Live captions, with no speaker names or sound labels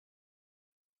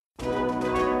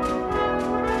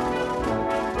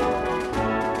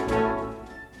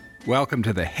Welcome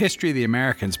to the History of the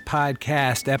Americans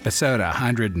podcast, episode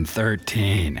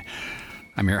 113.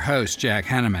 I'm your host, Jack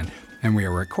Henneman, and we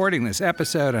are recording this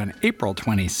episode on April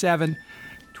 27,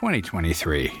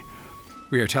 2023.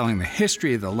 We are telling the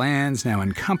history of the lands now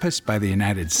encompassed by the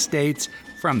United States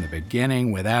from the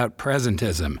beginning without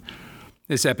presentism.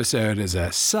 This episode is a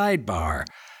sidebar,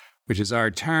 which is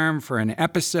our term for an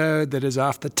episode that is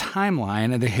off the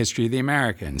timeline of the history of the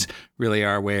Americans, really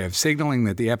our way of signaling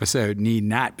that the episode need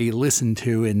not be listened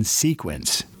to in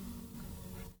sequence.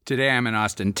 Today I'm in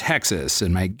Austin, Texas,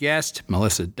 and my guest,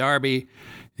 Melissa Darby,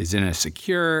 is in a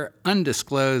secure,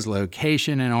 undisclosed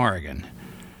location in Oregon.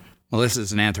 Melissa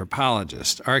is an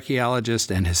anthropologist, archaeologist,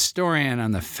 and historian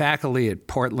on the faculty at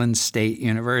Portland State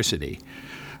University.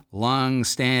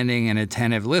 Long-standing and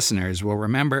attentive listeners will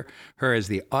remember her as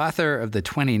the author of the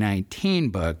 2019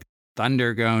 book,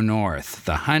 Thunder Go North,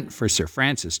 The Hunt for Sir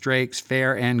Francis Drake's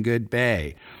Fair and Good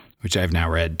Bay, which I've now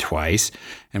read twice,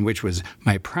 and which was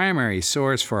my primary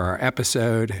source for our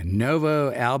episode,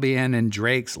 Novo, Albion, and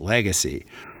Drake's Legacy,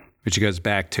 which goes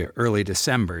back to early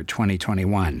December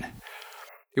 2021.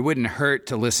 It wouldn't hurt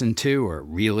to listen to or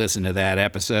re-listen to that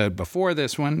episode before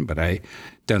this one, but I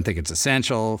don't think it's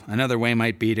essential. Another way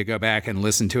might be to go back and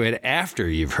listen to it after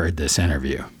you've heard this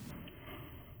interview.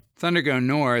 Thunder Go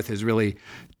North is really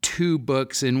two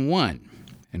books in one.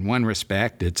 In one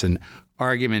respect, it's an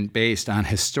argument based on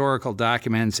historical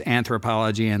documents,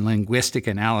 anthropology, and linguistic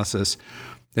analysis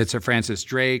that Sir Francis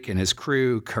Drake and his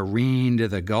crew careened to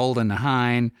the Golden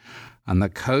Hind on the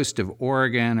coast of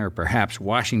Oregon or perhaps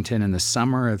Washington in the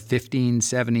summer of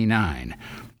 1579,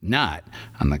 not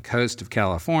on the coast of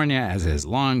California, as has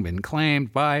long been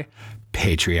claimed by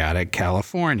patriotic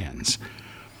Californians.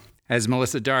 As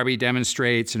Melissa Darby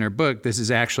demonstrates in her book, this is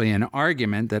actually an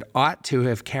argument that ought to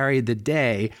have carried the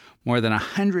day more than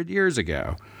 100 years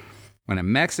ago, when a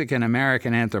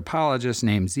Mexican-American anthropologist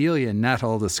named Zelia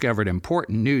Nuttall discovered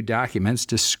important new documents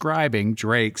describing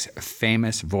Drake's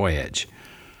famous voyage.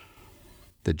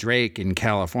 The Drake in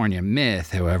California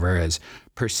myth, however, has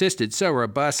persisted so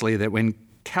robustly that when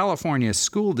California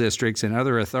school districts and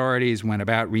other authorities went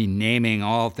about renaming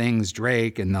all things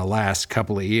Drake in the last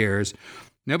couple of years,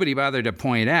 nobody bothered to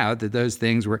point out that those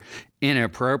things were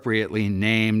inappropriately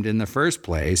named in the first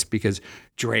place because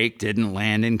Drake didn't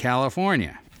land in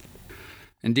California.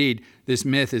 Indeed, this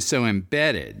myth is so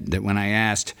embedded that when I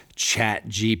asked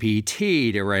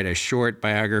ChatGPT to write a short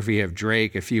biography of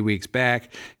Drake a few weeks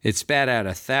back, it spat out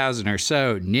 1,000 or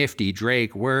so nifty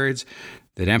Drake words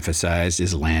that emphasized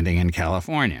his landing in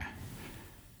California.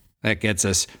 That gets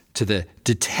us to the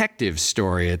detective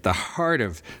story at the heart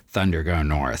of Thunder Go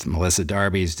North, Melissa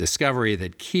Darby's discovery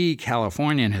that key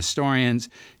Californian historians,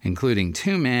 including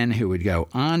two men who would go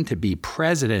on to be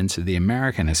presidents of the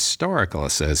American Historical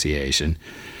Association,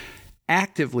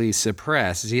 actively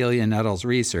suppressed Zelia Nuttall's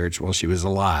research while she was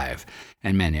alive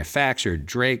and manufactured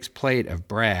Drake's plate of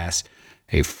brass,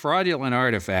 a fraudulent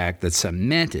artifact that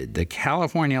cemented the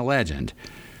California legend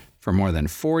for more than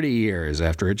 40 years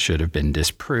after it should have been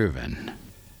disproven.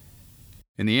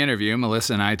 In the interview,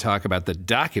 Melissa and I talk about the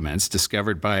documents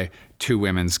discovered by two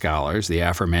women scholars, the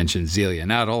aforementioned Zelia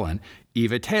Nuttall and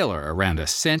Eva Taylor, around a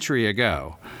century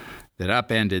ago, that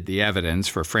upended the evidence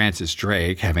for Francis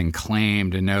Drake having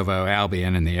claimed a Novo,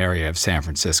 Albion in the area of San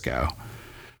Francisco.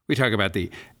 We talk about the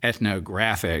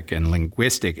ethnographic and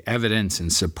linguistic evidence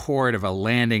in support of a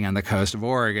landing on the coast of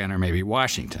Oregon or maybe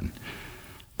Washington,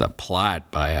 the plot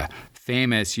by a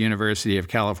famous University of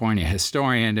California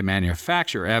historian to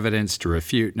manufacture evidence to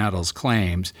refute Nuttall's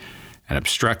claims and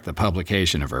obstruct the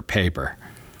publication of her paper.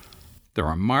 The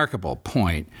remarkable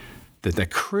point that the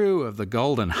crew of the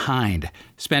Golden Hind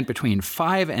spent between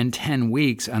 5 and 10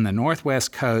 weeks on the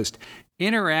northwest coast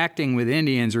interacting with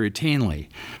Indians routinely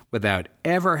without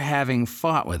ever having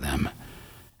fought with them,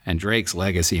 and Drake's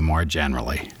legacy more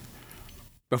generally.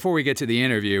 Before we get to the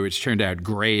interview, which turned out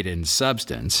great in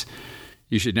substance,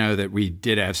 you should know that we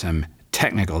did have some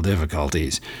technical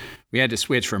difficulties. We had to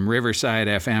switch from Riverside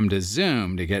FM to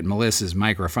Zoom to get Melissa's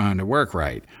microphone to work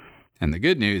right. And the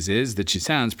good news is that she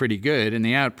sounds pretty good in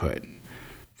the output.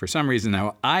 For some reason,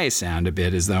 though, I sound a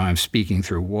bit as though I'm speaking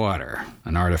through water,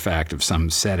 an artifact of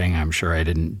some setting I'm sure I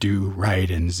didn't do right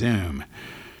in Zoom.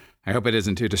 I hope it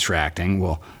isn't too distracting.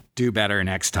 We'll do better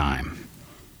next time.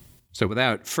 So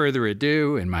without further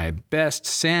ado, in my best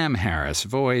Sam Harris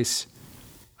voice,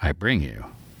 I bring you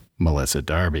Melissa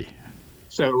Darby.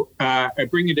 So I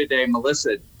bring you today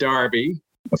Melissa Darby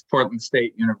of Portland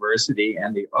State University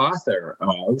and the author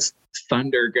of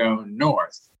Thunder Go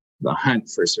North, The Hunt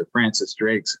for Sir Francis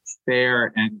Drake's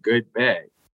Fair and Good Bay.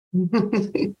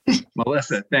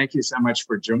 Melissa, thank you so much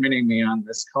for joining me on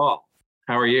this call.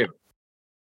 How are you?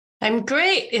 I'm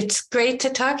great. It's great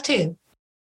to talk to you.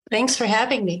 Thanks for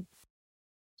having me.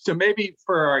 So maybe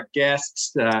for our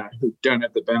guests who don't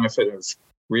have the benefit of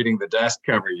reading the dust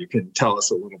cover, you can tell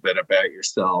us a little bit about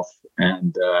yourself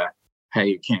and how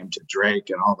you came to Drake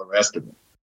and all the rest of it.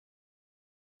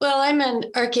 Well, I'm an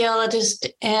archaeologist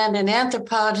and an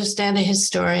anthropologist and a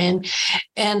historian,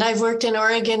 and I've worked in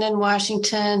Oregon and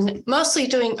Washington, mostly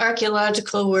doing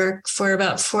archaeological work for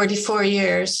about 44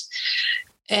 years.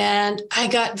 And I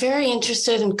got very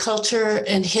interested in culture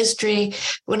and history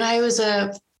when I was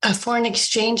a foreign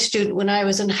exchange student. When I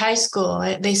was in high school,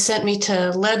 they sent me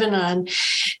to Lebanon,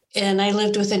 and I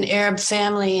lived with an Arab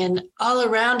family, and all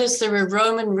around us there were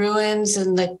Roman ruins,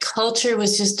 and the culture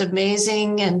was just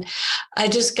amazing. And I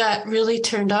just got really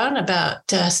turned on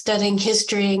about studying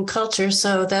history and culture.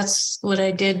 So that's what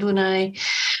I did when I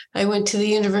went to the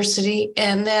university.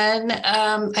 And then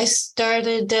I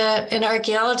started an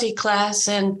archaeology class,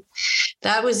 and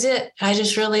that was it. I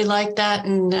just really liked that,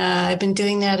 and I've been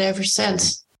doing that ever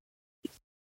since.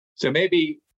 So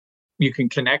maybe you can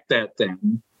connect that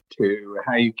then to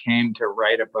how you came to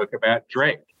write a book about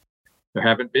Drake. There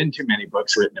haven't been too many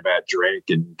books written about Drake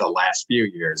in the last few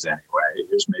years anyway.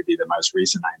 Here's maybe the most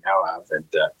recent I know of.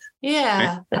 And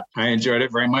yeah, I enjoyed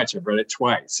it very much. I've read it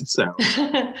twice. So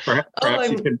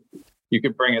perhaps you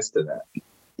could bring us to that.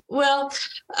 Well,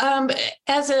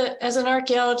 as an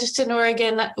archaeologist in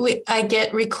Oregon, I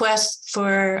get requests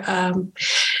for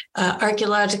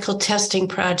archaeological testing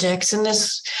projects. And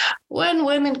this one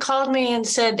woman called me and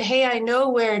said, "Hey, I know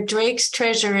where Drake's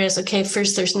treasure is." Okay,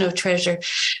 first, there's no treasure,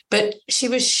 but she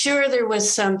was sure there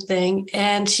was something,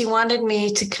 and she wanted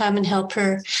me to come and help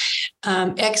her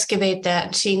excavate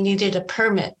that. She needed a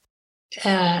permit.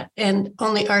 And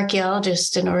only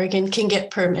archaeologists in Oregon can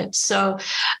get permits. So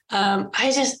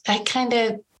I kind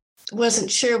of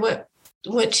wasn't sure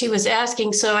what she was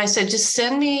asking. So I said, just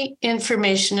send me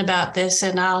information about this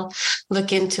and I'll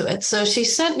look into it. So she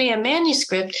sent me a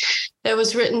manuscript that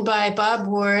was written by Bob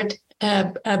Ward,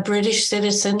 a British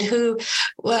citizen who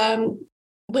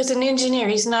was an engineer.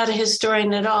 He's not a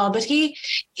historian at all, but he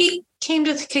came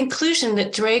to the conclusion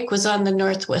that Drake was on the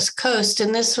Northwest coast.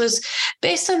 And this was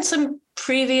based on some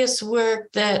previous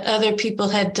work that other people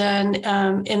had done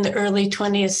in the early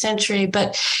 20th century.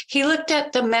 But he looked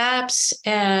at the maps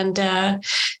and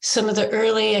some of the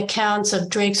early accounts of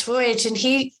Drake's voyage, and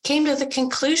he came to the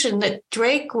conclusion that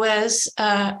Drake was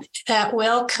at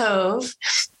Whale Cove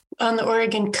on the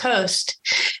Oregon coast.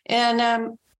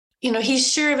 And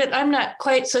he's sure of it. I'm not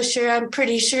quite so sure. I'm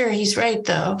pretty sure he's right,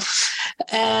 though.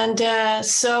 And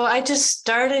so I just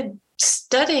started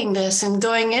studying this and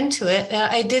going into it.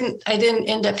 I didn't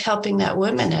end up helping that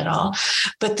woman at all.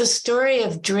 But the story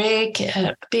of Drake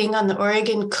being on the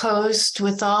Oregon coast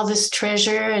with all this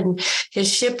treasure, and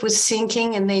his ship was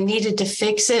sinking and they needed to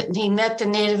fix it, and he met the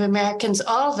Native Americans,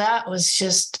 all that was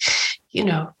just,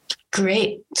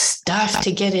 great stuff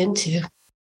to get into.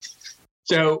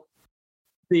 So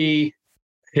the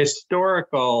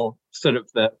historical sort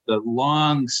of the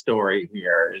long story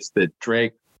here is that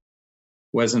Drake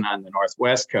wasn't on the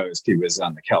Northwest coast. He was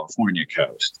on the California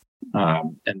coast.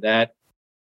 And that...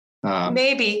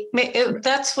 maybe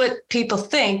that's what people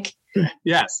think.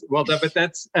 Yes. Well, but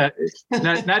that's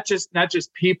not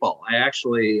just people. I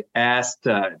actually asked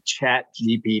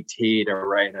ChatGPT to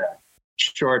write a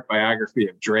short biography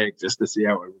of Drake just to see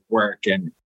how it would work.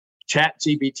 And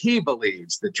ChatGPT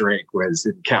believes that Drake was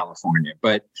in California.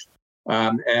 But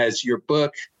as your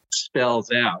book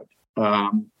spells out,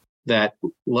 that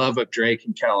love of Drake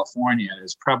in California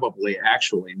is probably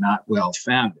actually not well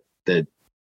founded. That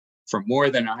for more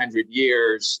than 100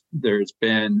 years, there's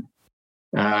been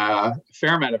a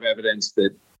fair amount of evidence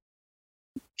that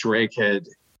Drake had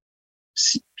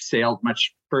sailed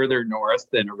much further north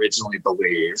than originally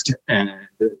believed, and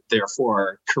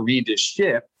therefore careened his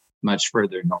ship much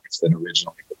further north than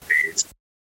originally believed.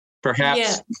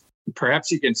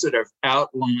 Perhaps you can sort of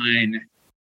outline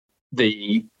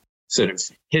the sort of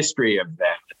history of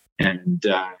that and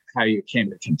how you came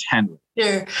to contend with it.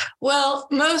 Sure. Well,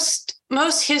 most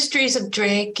histories of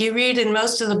Drake, you read in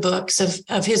most of the books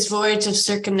of his voyage of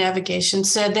circumnavigation,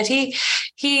 said that his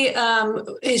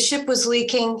ship was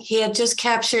leaking. He had just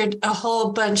captured a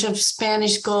whole bunch of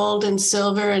Spanish gold and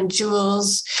silver and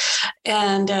jewels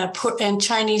and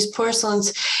Chinese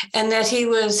porcelains, and that he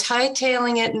was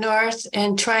hightailing it north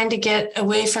and trying to get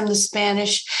away from the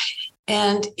Spanish.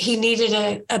 And he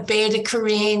needed a bay to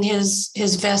careen his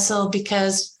vessel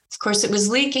because, of course, it was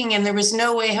leaking and there was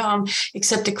no way home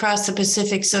except across the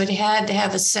Pacific. So he had to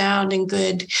have a sound and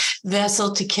good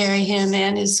vessel to carry him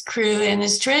and his crew and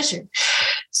his treasure.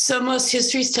 So most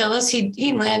histories tell us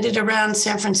he landed around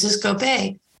San Francisco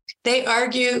Bay. They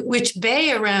argue which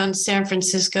bay around San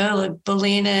Francisco, like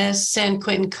Bolinas, San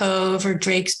Quentin Cove, or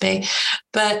Drake's Bay.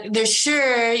 But they're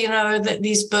sure, that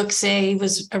these books say he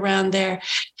was around there.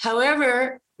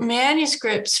 However,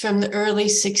 manuscripts from the early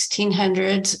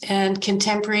 1600s and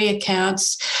contemporary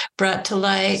accounts brought to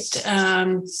light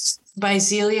by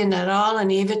Zelia Nuttall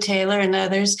and Eva Taylor and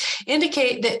others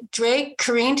indicate that Drake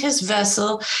careened his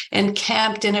vessel and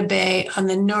camped in a bay on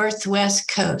the northwest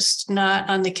coast, not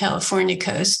on the California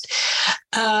coast.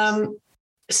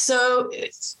 So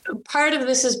part of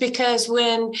this is because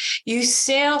when you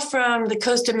sail from the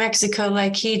coast of Mexico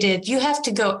like he did, you have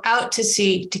to go out to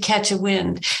sea to catch a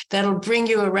wind that'll bring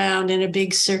you around in a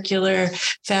big circular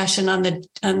fashion on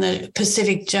the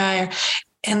Pacific Gyre.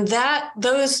 And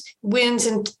those winds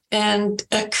and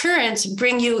currents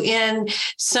bring you in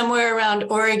somewhere around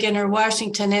Oregon or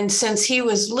Washington. And since he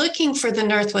was looking for the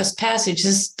Northwest Passage,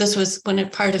 this was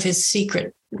part of his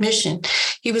secret mission.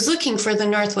 He was looking for the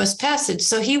Northwest Passage,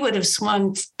 so he would have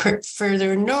swung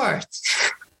further north.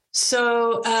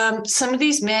 So some of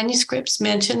these manuscripts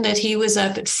mention that he was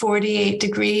up at 48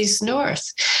 degrees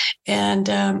north. And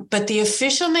but the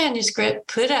official manuscript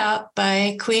put out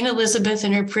by Queen Elizabeth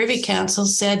and her Privy Council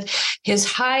said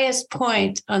his highest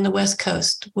point on the West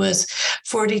Coast was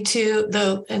 42,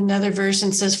 though another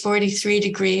version says 43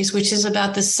 degrees, which is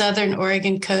about the southern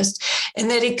Oregon coast,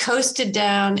 and that he coasted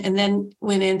down and then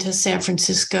went into San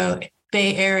Francisco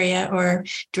Bay Area or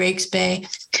Drake's Bay,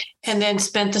 and then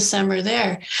spent the summer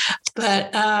there. But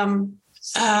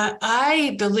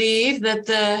I believe that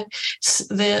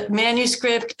the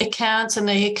manuscript accounts and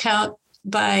the account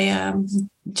by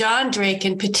John Drake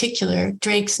in particular,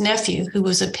 Drake's nephew, who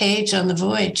was a page on the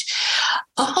voyage,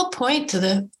 all point to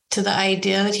the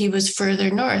idea that he was further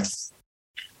north.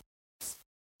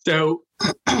 So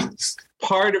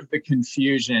part of the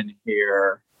confusion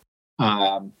here,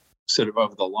 sort of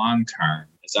over the long term,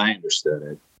 as I understood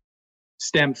it,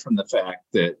 stemmed from the fact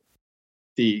that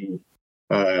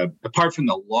apart from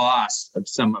the loss of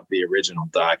some of the original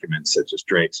documents, such as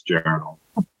Drake's journal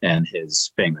and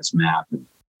his famous map in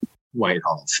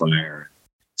Whitehall Fire,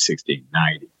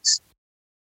 1690s,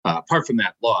 apart from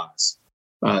that loss,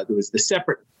 there was the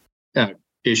separate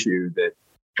issue that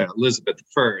Elizabeth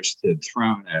I had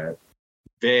thrown a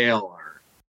veil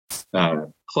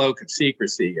or cloak of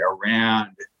secrecy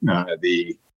around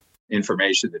the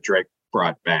information that Drake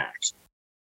brought back.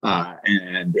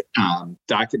 And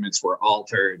documents were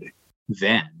altered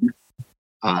then,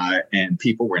 and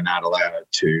people were not allowed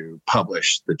to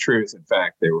publish the truth. In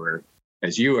fact, they were,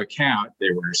 as you account,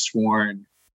 they were sworn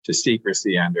to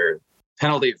secrecy under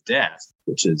penalty of death,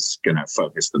 which is going to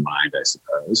focus the mind, I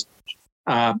suppose.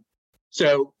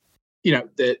 So,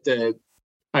 the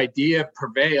idea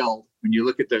prevailed when you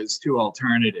look at those two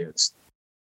alternatives.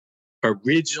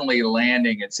 Originally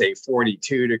landing at, say,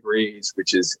 42 degrees,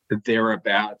 which is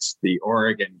thereabouts the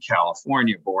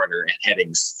Oregon-California border, and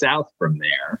heading south from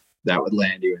there, that would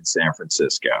land you in San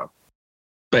Francisco.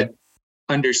 But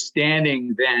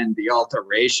understanding then the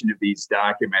alteration of these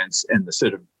documents and the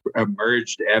sort of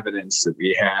emerged evidence that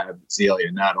we have,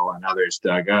 Zelia Nuttall and others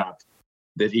dug up,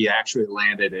 that he actually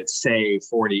landed at, say,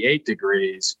 48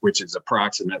 degrees, which is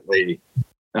approximately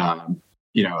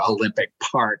Olympic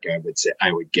Park,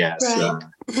 I would guess.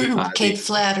 Right. Cape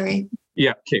Flattery.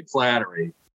 Yeah, Cape Flattery.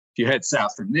 If you head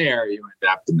south from there, you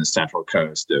end up in the central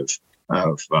coast of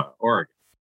Oregon.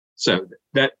 So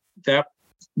that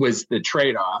was the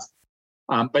trade-off.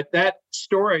 But that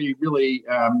story really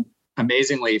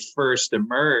amazingly first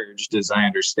emerged, as I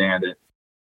understand it,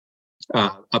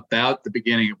 about the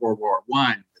beginning of World War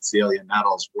I, with Zelia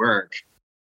Nuttall's work.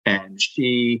 And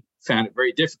she found it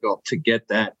very difficult to get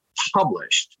that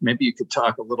published. Maybe you could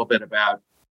talk a little bit about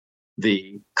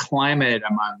the climate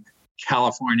among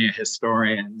California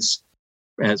historians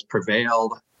as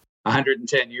prevailed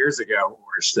 110 years ago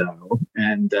or so,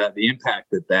 and the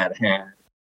impact that had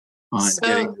on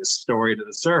getting this story to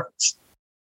the surface.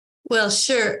 Well,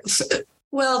 sure.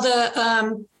 Well,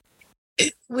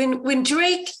 when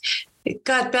Drake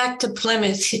got back to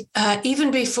Plymouth,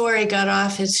 even before he got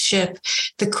off his ship,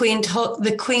 the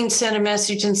Queen sent a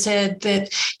message and said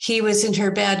that he was in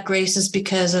her bad graces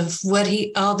because of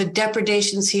all the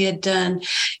depredations he had done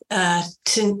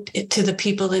to the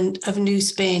people of New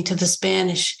Spain, to the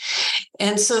Spanish.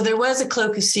 And so there was a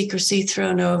cloak of secrecy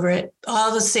thrown over it.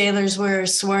 All the sailors were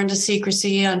sworn to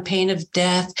secrecy on pain of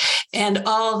death, and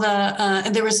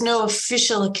and there was no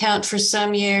official account for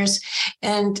some years,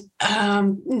 and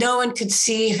no one could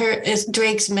see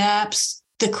Drake's maps.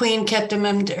 The Queen kept them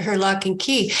under her lock and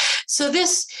key. So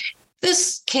this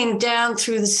this came down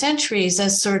through the centuries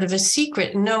as sort of a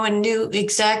secret. No one knew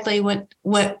exactly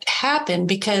what happened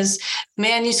because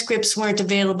manuscripts weren't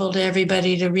available to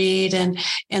everybody to read, and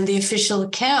the official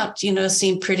account,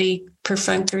 seemed pretty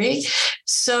perfunctory.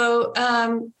 So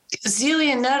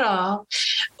Zelia Nuttall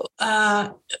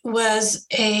was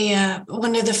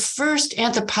one of the first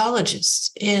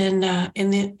anthropologists in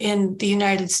the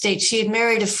United States. She had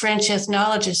married a French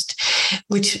ethnologist,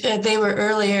 which they were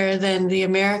earlier than the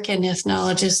American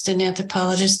ethnologist and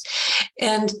anthropologist,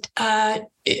 and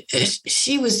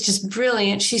she was just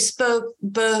brilliant. She spoke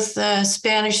both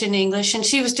Spanish and English, and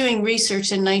she was doing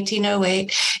research in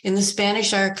 1908 in the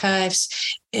Spanish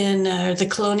archives in the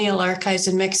colonial archives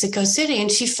in Mexico City,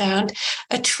 and she found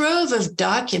a trove of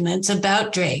documents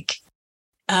about Drake.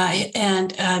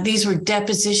 And these were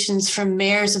depositions from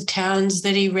mayors of towns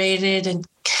that he raided and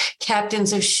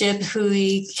captains of ship who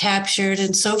he captured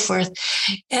and so forth.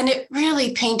 And it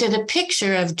really painted a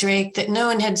picture of Drake that no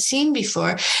one had seen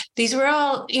before. These were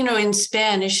all, in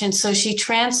Spanish. And so she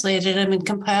translated them and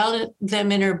compiled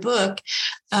them in her book,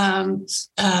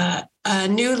 A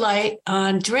New Light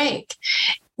on Drake,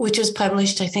 which was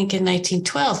published, I think, in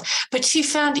 1912. But she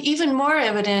found even more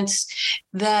evidence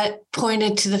that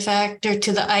pointed to the fact, or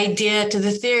to the idea, to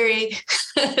the theory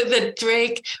that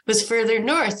Drake was further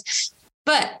north.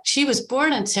 But she was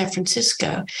born in San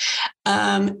Francisco,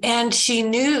 and she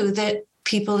knew that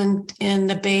people in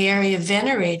the Bay Area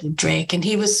venerated Drake, and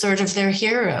he was sort of their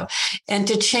hero. And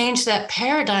to change that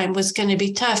paradigm was going to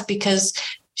be tough because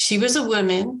she was a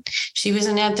woman. She was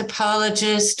an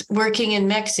anthropologist working in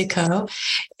Mexico.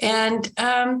 And,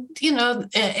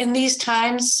 in these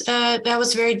times, that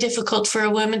was very difficult for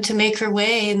a woman to make her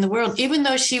way in the world, even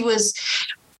though she was,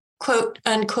 quote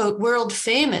unquote, world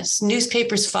famous.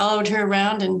 Newspapers followed her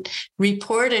around and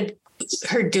reported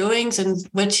her doings and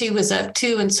what she was up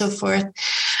to and so forth.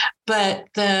 But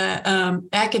the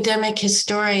academic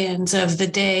historians of the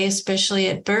day, especially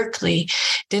at Berkeley,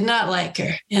 did not like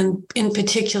her. And in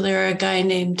particular, a guy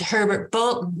named Herbert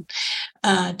Bolton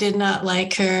did not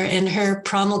like her and her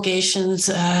promulgations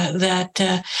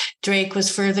that Drake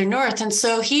was further north. And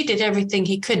so he did everything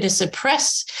he could to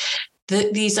suppress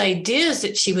these ideas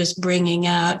that she was bringing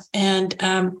out. And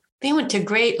they went to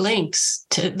great lengths.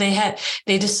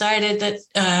 They decided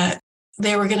that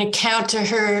they were going to counter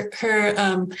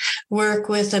her work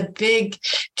with a big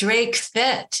Drake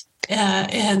fete.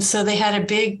 And so they had a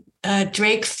big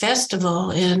Drake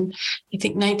festival in, I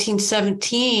think,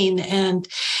 1917. And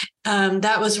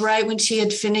that was right when she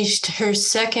had finished her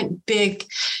second big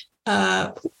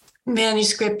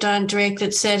manuscript on Drake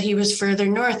that said he was further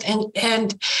north.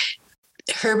 And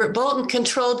Herbert Bolton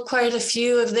controlled quite a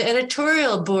few of the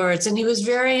editorial boards, and he was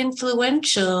very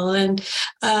influential. And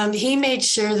he made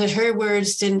sure that her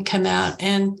words didn't come out.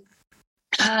 And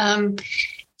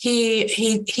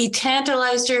he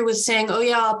tantalized her with saying, "Oh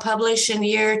yeah, I'll publish in a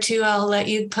year or two. I'll let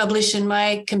you publish in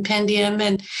my compendium."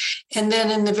 And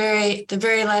then in the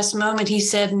very last moment, he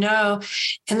said no.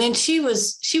 And then she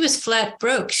was flat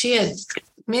broke. She had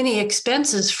many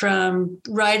expenses from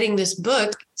writing this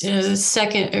book,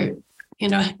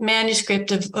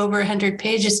 manuscript of over 100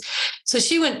 pages. So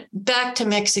she went back to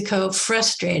Mexico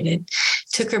frustrated,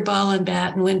 took her ball and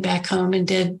bat and went back home and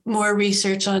did more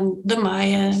research on the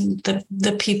Maya and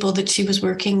the people that she was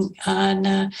working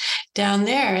on down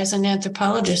there as an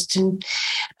anthropologist. And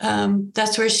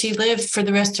that's where she lived for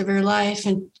the rest of her life.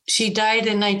 And she died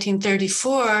in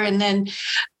 1934. And then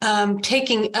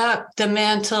taking up the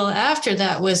mantle after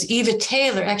that was Eva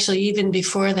Taylor, actually even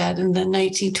before that, in the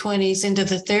 1920s into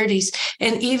the 30s.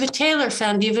 And Eva Taylor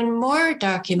found even more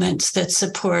documents that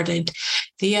supported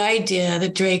the idea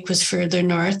that Drake was further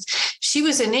north. She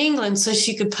was in England, so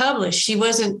she could publish. She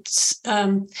wasn't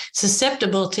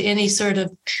susceptible to any sort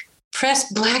of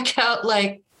press blackout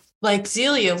like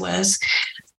Zelia was.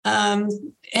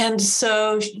 And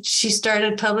so she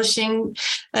started publishing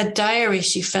a diary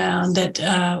she found that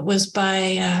was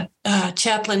by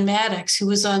Chaplain Maddox, who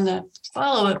was on the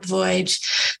follow-up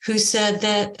voyage, who said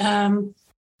that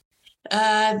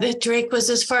Drake was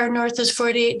as far north as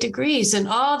 48 degrees. And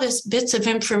all this bits of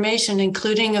information,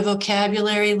 including a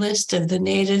vocabulary list of the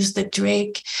natives that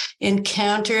Drake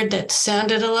encountered that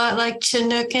sounded a lot like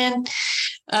Chinookan,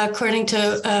 according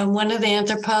to one of the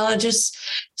anthropologists.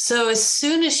 So as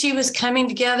soon as she was coming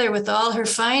together with all her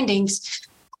findings,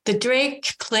 the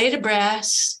Drake plate of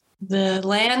brass, the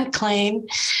land claim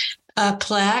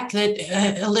plaque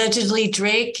that allegedly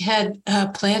Drake had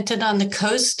planted on the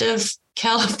coast of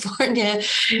California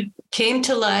came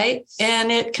to light,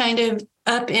 and it kind of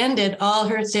upended all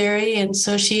her theory. And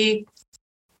so she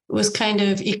was kind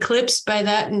of eclipsed by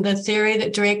that, and the theory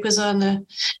that Drake was on the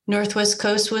Northwest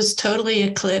coast was totally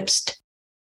eclipsed.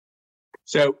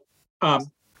 So why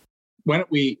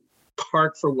don't we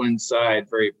park for one side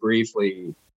very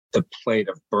briefly the plate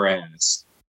of brass?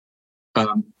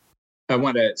 I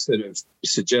want to sort of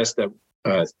suggest a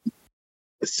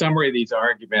summary of these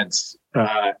arguments,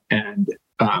 and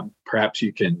perhaps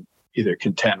you can either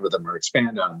contend with them or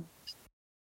expand on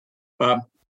them.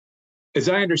 As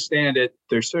I understand it,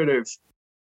 there sort of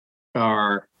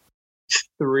are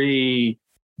three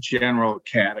general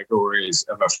categories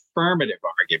of affirmative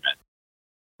argument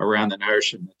around the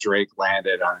notion that Drake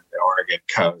landed on the Oregon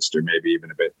coast, or maybe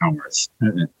even a bit north.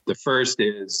 The first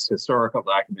is historical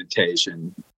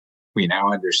documentation. We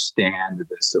now understand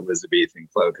this Elizabethan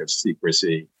cloak of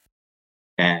secrecy,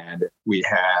 and we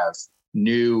have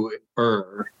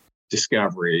newer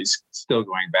discoveries, still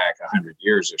going back 100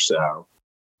 years or so,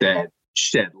 that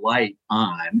shed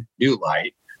new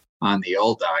light on the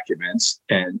old documents.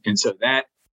 And so that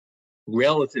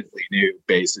relatively new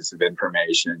basis of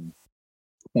information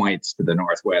points to the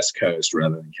Northwest coast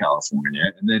rather than California.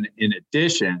 And then in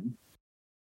addition,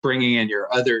 bringing in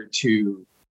your other two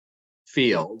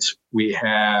fields, we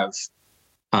have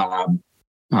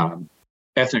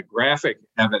ethnographic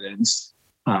evidence,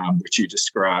 which you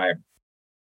describe,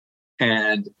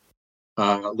 and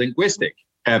linguistic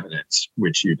evidence,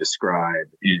 which you describe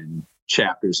in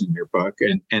chapters in your book.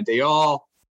 And they all,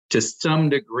 to some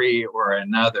degree or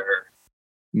another,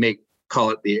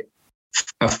 call it the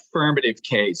affirmative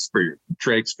case for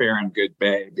Drake's Fair and Good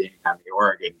Bay being on the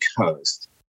Oregon coast.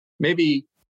 Maybe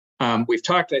we've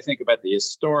talked, I think, about the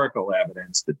historical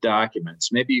evidence, the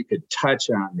documents. Maybe you could touch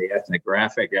on the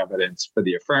ethnographic evidence for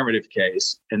the affirmative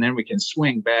case, and then we can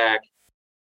swing back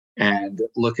and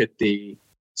look at the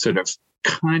sort of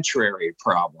contrary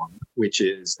problem, which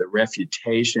is the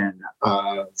refutation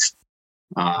of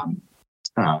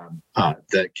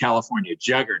the California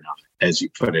juggernaut, as you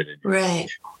put it in your right.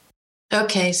 Book.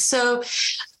 Okay, so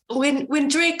when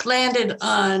Drake landed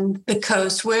on the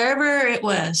coast, wherever it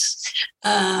was,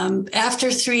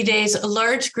 after 3 days, a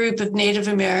large group of Native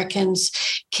Americans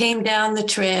came down the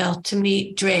trail to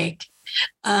meet Drake.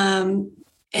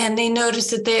 And they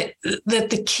noticed that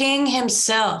the king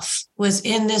himself was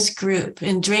in this group,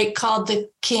 and Drake called the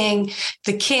king,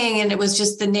 and it was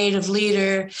just the native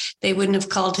leader. They wouldn't have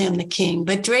called him the king,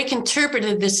 but Drake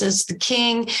interpreted this as the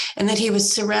king, and that he was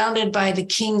surrounded by the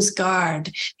king's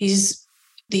guard. These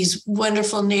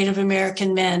wonderful Native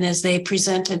American men, as they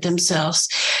presented themselves.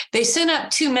 They sent out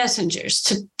two messengers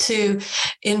to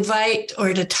invite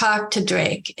or to talk to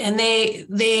Drake, and they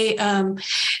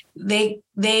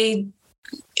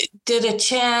did a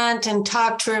chant and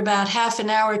talked for about half an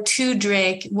hour to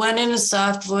Drake, one in a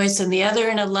soft voice and the other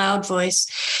in a loud voice.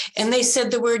 And they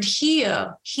said the word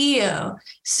Hio,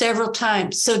 several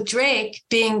times. So Drake,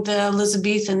 being the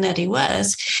Elizabethan that he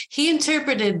was, he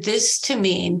interpreted this to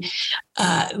mean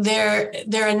they're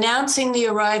announcing the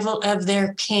arrival of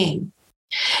their king.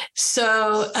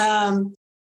 So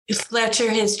Fletcher,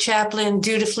 his chaplain,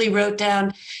 dutifully wrote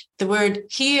down the word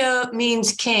Hio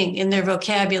means king in their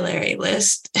vocabulary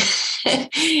list.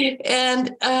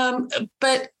 And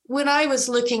but when I was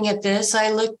looking at this, I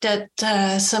looked at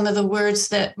some of the words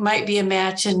that might be a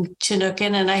match in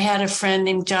Chinookan, and I had a friend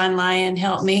named John Lyon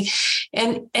help me.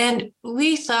 And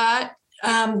we thought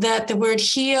that the word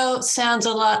Hio sounds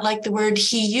a lot like the word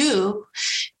Hiu.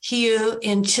 Hiu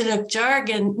in Chinook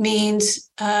jargon means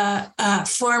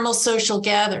formal social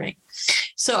gathering.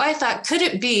 So I thought, could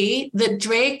it be that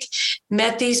Drake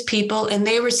met these people and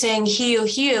they were saying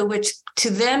Hiu, which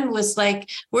to them was like,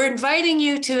 we're inviting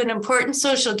you to an important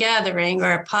social gathering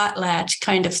or a potlatch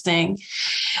kind of thing.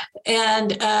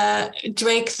 And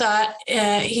Drake thought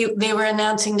they were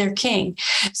announcing their king.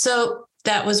 So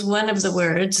that was one of the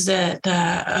words that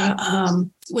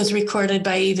was recorded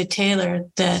by Eva Taylor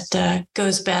that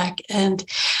goes back and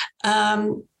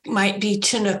might be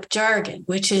Chinook jargon,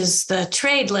 which is the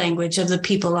trade language of the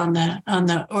people on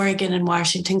the Oregon and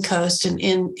Washington coast and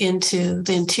into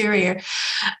the interior.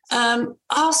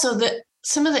 Also,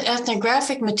 some of the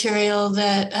ethnographic material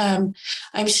that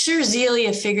I'm sure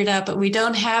Zelia figured out, but we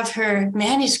don't have her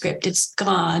manuscript. It's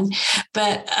gone.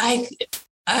 But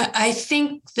I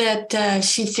think that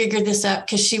she figured this out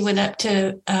because she went up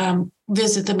to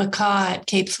visit the macaw at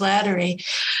Cape Flattery.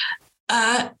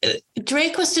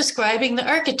 Drake was describing the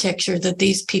architecture that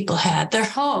these people had, their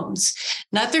homes,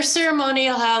 not their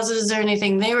ceremonial houses or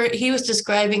anything. He was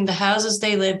describing the houses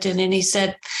they lived in, and he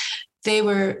said they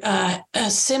were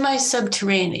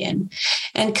semi-subterranean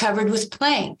and covered with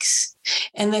planks.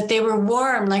 and that they were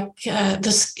warm like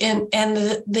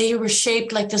they were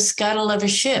shaped like the scuttle of a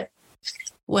ship.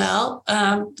 Well,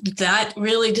 that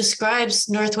really describes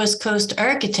Northwest Coast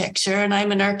architecture, and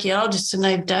I'm an archaeologist, and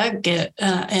I've dug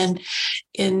and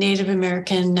in Native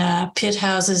American pit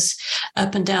houses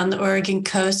up and down the Oregon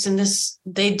coast, and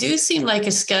they do seem like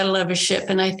a scuttle of a ship,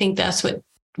 and I think that's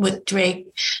what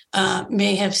Drake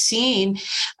may have seen.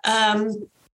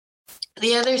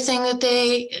 The other thing that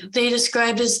they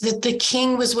described is that the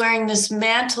king was wearing this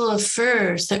mantle of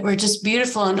furs that were just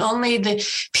beautiful, and only the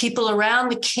people around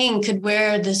the king could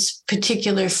wear this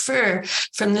particular fur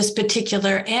from this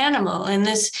particular animal. And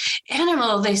this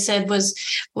animal, they said, was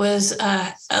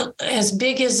as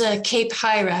big as a Cape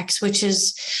Hyrax, which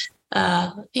is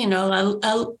a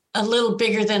little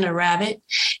bigger than a rabbit,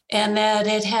 and that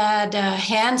it had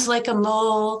hands like a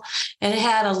mole, and it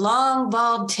had a long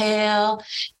bald tail.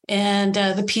 And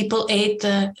the people ate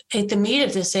the meat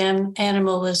of this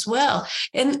animal as well.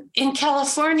 And in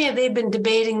California, they've been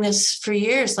debating this for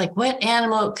years, like what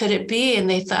animal could it be? And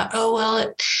they thought, oh,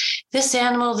 well, this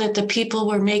animal that the people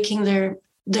were making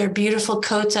their beautiful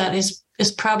coats out is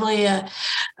probably a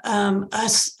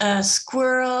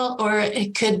squirrel, or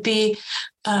it could be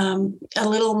a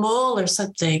little mole or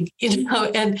something,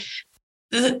 and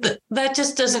that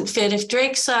just doesn't fit. If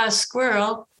Drake saw a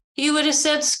squirrel, he would have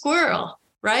said squirrel.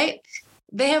 Right?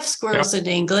 They have squirrels in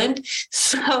England.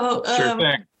 So, sure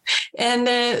thing.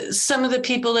 And some of the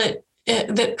people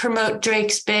that promote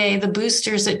Drake's Bay, the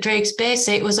boosters at Drake's Bay,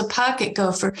 say it was a pocket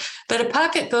gopher. But a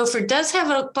pocket gopher does have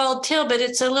a bald tail, but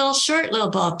it's a little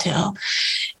bald tail.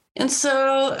 And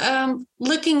so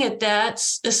looking at that,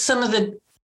 some of the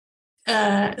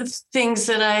things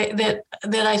that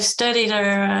I've studied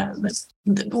are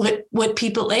what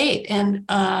people ate, and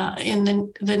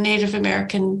in the Native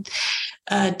American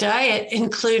diet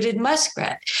included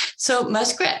muskrat. So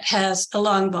muskrat has a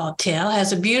long bald tail,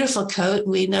 has a beautiful coat.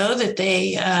 We know that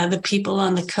the people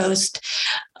on the coast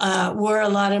wore a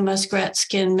lot of muskrat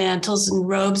skin mantles and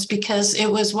robes because it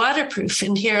was waterproof.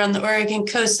 And here on the Oregon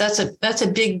coast, that's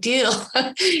a big deal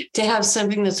to have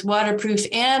something that's waterproof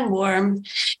and warm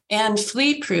and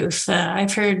flea-proof.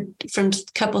 I've heard from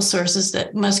a couple sources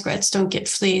that muskrats don't get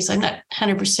fleas. I'm not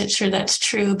 100% sure that's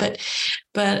true, but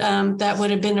that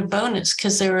would have been a bonus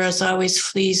because there was always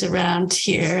fleas around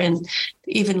here. And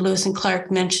even Lewis and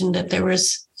Clark mentioned that there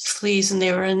was fleas and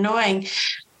they were annoying.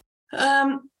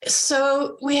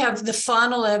 So we have the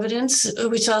faunal evidence,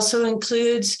 which also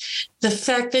includes the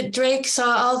fact that Drake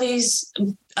saw all these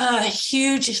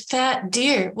huge fat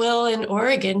deer. Well, in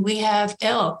Oregon, we have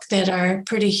elk that are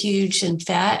pretty huge and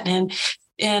fat, and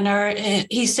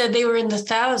he said they were in the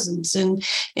thousands. And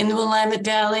in the Willamette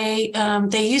Valley,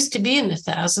 they used to be in the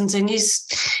thousands, and you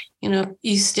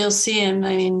still see them.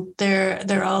 I mean,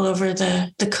 they're all over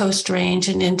the Coast Range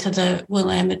and into the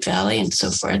Willamette Valley and so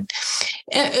forth.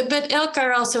 But elk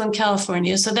are also in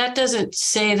California, so that doesn't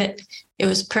say that it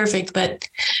was perfect, but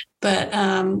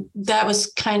that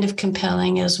was kind of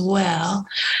compelling as well.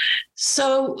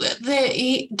 So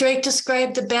Drake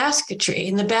described the basketry,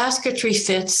 and the basketry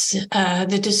fits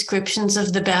the descriptions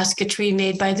of the basketry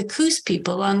made by the Coos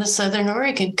people on the southern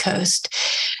Oregon coast.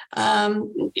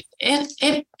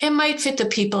 It might fit the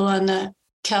people on the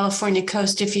California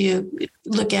coast if you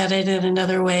look at it in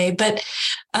another way. But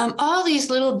all these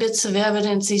little bits of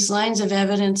evidence, these lines of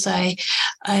evidence I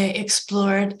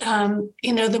explored,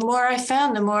 the more I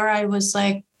found, the more I was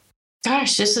like,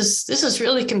 gosh, this is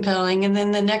really compelling. And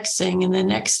then the next thing and the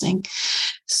next thing.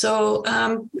 So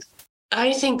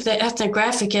I think the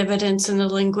ethnographic evidence and the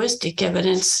linguistic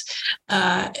evidence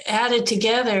added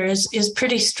together is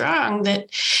pretty strong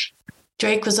that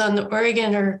Drake was on the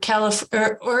Oregon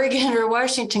or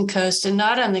Washington coast and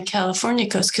not on the California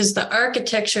coast, because the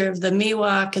architecture of the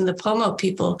Miwok and the Pomo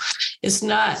people is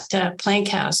not plank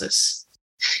houses.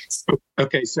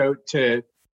 Okay, so to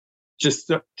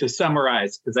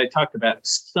summarize, because I talked about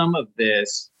some of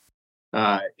this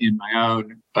in my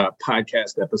own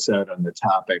podcast episode on the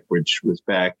topic, which was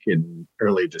back in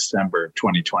early December of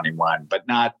 2021, but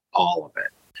not all of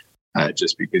it,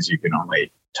 just because you can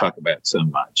only talk about so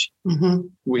much. Mm-hmm.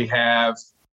 We have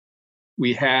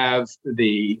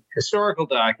the historical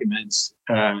documents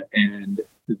and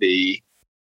the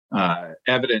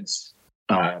evidence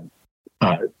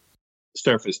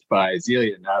surfaced by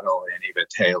Zelia Nuttall and Eva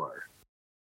Taylor.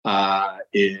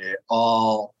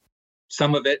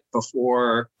 Some of it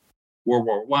before World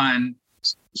War I,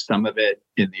 some of it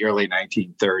in the early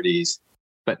 1930s,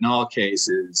 but in all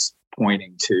cases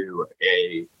pointing to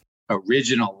a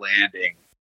original landing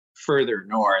further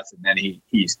north, and then he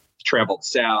traveled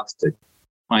south to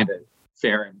find a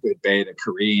fair and good bay to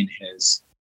careen his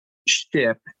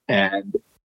ship, and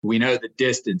we know the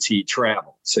distance he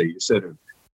traveled. So you sort of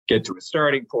get to a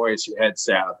starting point, you head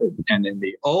south, and in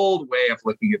the old way of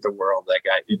looking at the world, that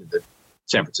got you to the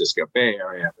San Francisco Bay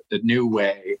Area, but the new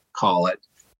way, call it,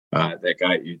 that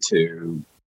got you to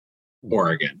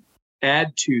Oregon.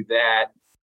 Add to that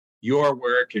your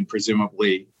work and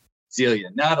presumably Zelia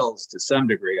Nuttall's to some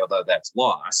degree, although that's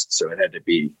lost, so it had to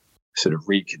be sort of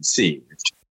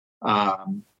reconceived.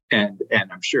 And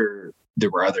I'm sure there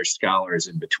were other scholars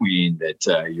in between that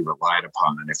you relied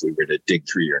upon if we were to dig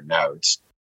through your notes.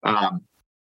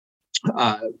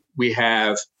 We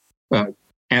have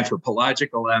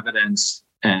anthropological evidence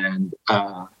and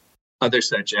other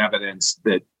such evidence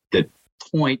that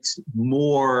points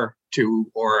more to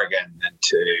Oregon than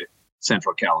to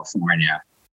Central California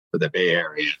or the Bay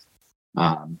Area.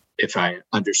 If I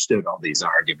understood all these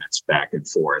arguments back and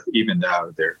forth, even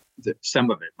though some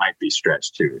of it might be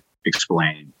stretched to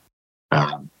explain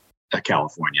a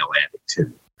California landing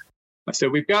too. So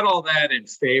we've got all that in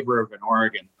favor of an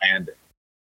Oregon landing.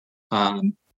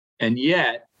 And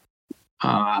yet,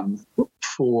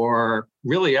 for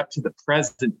really up to the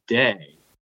present day,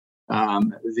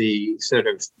 the sort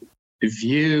of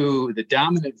the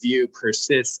dominant view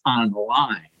persists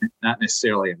online, not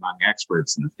necessarily among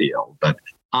experts in the field, but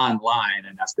online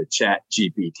enough that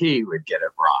ChatGPT would get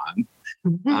it wrong,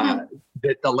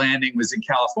 that the landing was in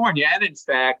California. And in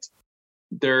fact,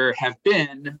 there have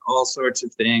been all sorts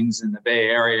of things in the Bay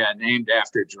Area named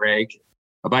after Drake.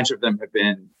 A bunch of them have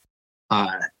been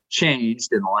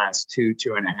changed in the last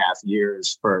 2.5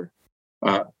 years for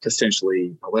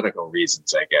essentially political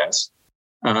reasons, I guess.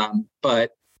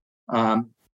 But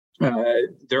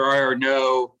there are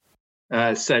no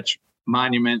such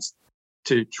monuments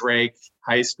to Drake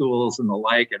high schools and the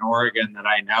like in Oregon that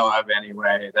I know of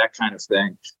anyway, that kind of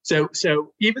thing. So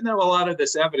even though a lot of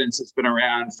this evidence has been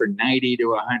around for 90 to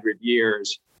 100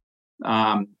 years,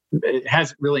 it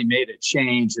hasn't really made a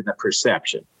change in the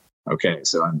perception. Okay,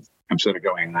 so I'm sort of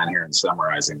going on here and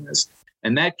summarizing this.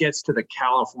 And that gets to the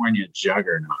California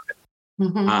juggernaut,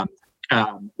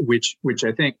 which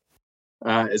I think,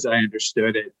 as I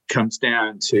understood it, comes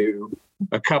down to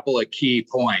a couple of key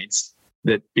points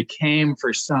that became,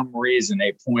 for some reason,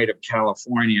 a point of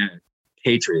California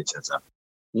patriotism.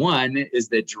 One is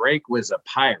that Drake was a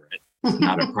pirate,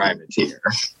 not a privateer.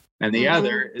 And the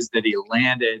other is that he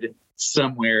landed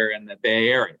somewhere in the Bay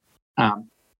Area.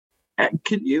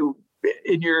 Can you,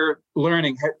 in your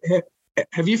learning,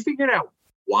 have you figured out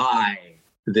why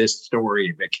this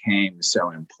story became so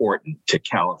important to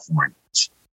Californians?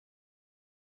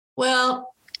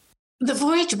 Well, the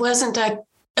voyage wasn't a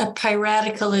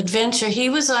piratical adventure.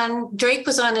 Drake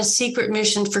was on a secret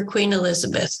mission for Queen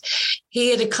Elizabeth. He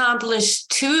had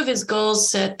accomplished 2 of his goals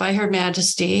set by Her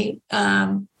Majesty,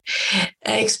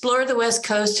 explore the West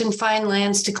Coast and find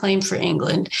lands to claim for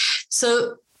England.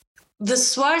 So the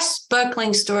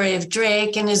swashbuckling story of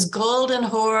Drake and his golden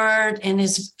hoard and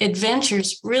his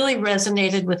adventures really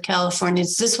resonated with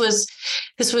Californians. This was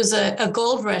a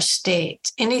gold rush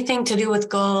state. Anything to do with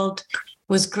gold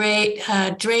was great.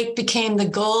 Drake became the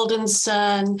golden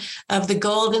son of the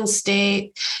Golden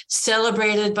State,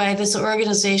 celebrated by this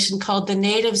organization called the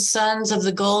Native Sons of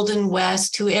the Golden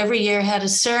West, who every year had a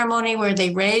ceremony where they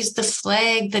raised the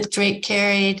flag that Drake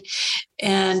carried.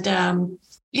 And,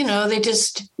 they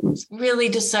just really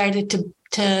decided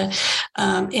to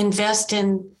invest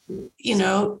in,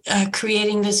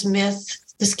 creating this myth,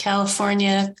 this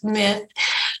California myth.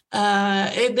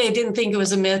 They didn't think it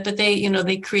was a myth, but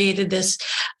they created this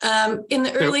in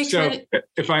the early. So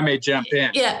if I may jump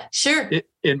in, yeah, sure.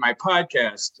 In my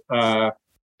podcast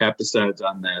episodes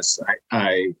on this,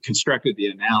 I constructed the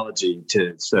analogy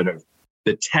to sort of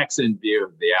the Texan view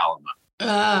of the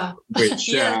Alamo, which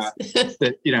yes.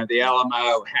 The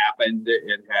Alamo happened.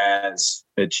 It has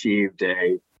achieved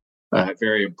a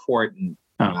very important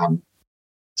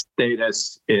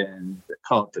status in,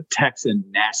 call it the Texan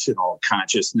national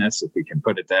consciousness, if we can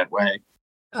put it that way.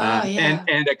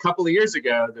 And a couple of years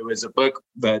ago, there was a book,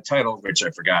 the title of which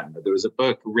I've forgotten, but there was a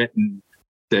book written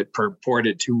that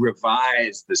purported to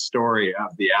revise the story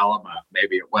of the Alamo.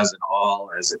 Maybe it wasn't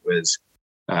all as it was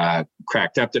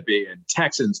cracked up to be, and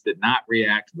Texans did not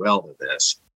react well to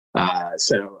this.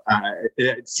 So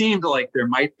it seemed like there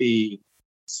might be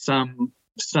some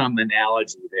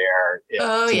analogy there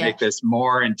to make this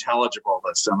more intelligible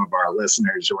to some of our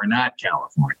listeners who are not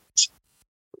Californians.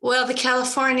 Well, the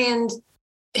Californian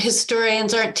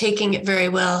historians aren't taking it very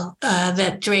well,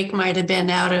 that Drake might have been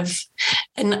out of,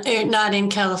 not in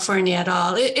California at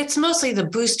all. It's mostly the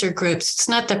booster groups. It's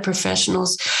not the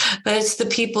professionals, but it's the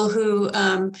people who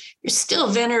still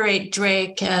venerate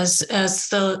Drake as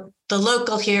the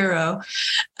local hero.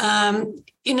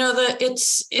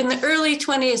 It's in the early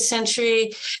 20th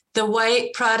century, the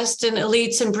white Protestant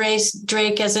elites embraced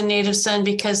Drake as a native son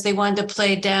because they wanted to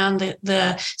play down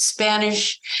the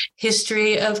Spanish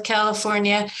history of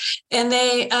California. And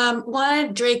they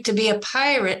wanted Drake to be a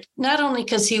pirate, not only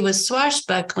because he was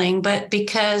swashbuckling, but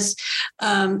because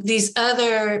these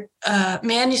other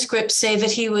manuscripts say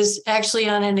that he was actually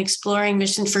on an exploring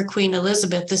mission for Queen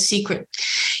Elizabeth, the secret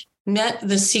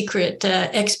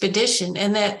expedition,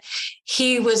 and that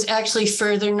he was actually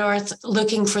further north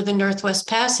looking for the Northwest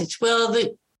Passage. Well,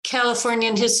 the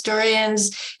Californian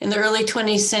historians in the early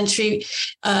 20th century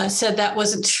said that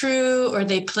wasn't true, or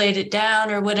they played it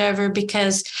down or whatever,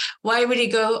 because why would he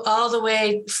go all the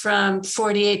way from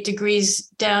 48 degrees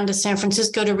down to San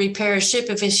Francisco to repair a ship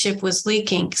if his ship was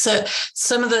leaking? So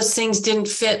some of those things didn't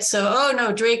fit. So, oh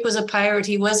no, Drake was a pirate.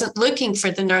 He wasn't looking for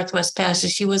the Northwest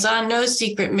Passage. He was on no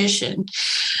secret mission.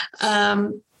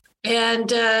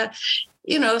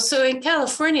 So in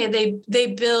California, they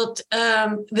built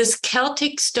this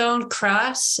Celtic stone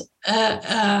cross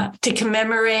to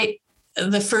commemorate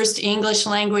the first English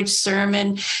language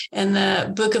sermon and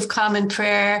the Book of Common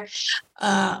Prayer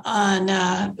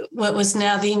on what was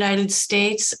now the United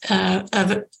States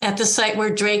at the site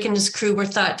where Drake and his crew were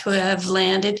thought to have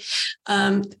landed.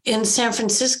 In San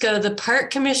Francisco, the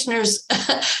park commissioners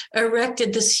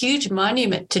erected this huge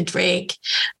monument to Drake.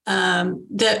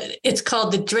 It's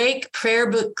called the Drake Prayer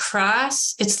Book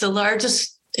Cross. It's the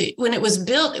largest. When it was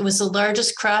built, it was the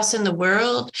largest cross in the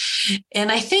world. And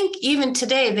I think even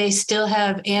today, they still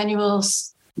have annual,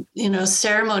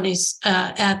 ceremonies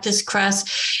at this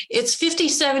cross. It's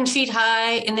 57 feet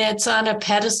high, and it's on a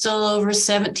pedestal over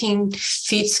 17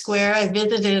 feet square. I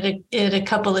visited it a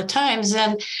couple of times,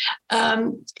 and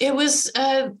it was,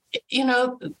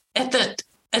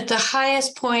 at the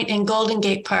highest point in Golden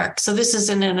Gate Park. So this is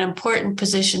in an important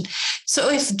position. So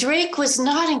if Drake was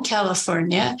not in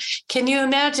California, can you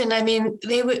imagine? I mean,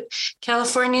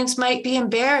 Californians might be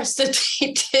embarrassed that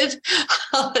they did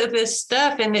all of this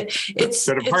stuff. And it's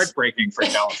sort of heartbreaking for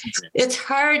California. It's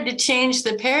hard to change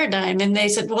the paradigm. And they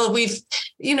said, well,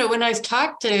 when I've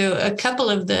talked to a couple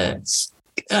of the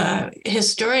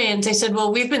historians, they said,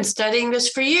 well, we've been studying this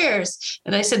for years.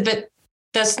 And I said, but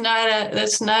that's not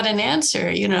an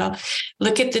answer.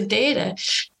 Look at the data.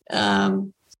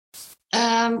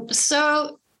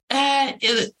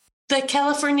 The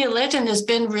California legend has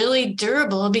been really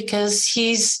durable because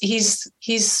he's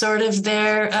sort of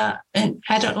their, and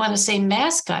I don't want to say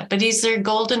mascot, but he's their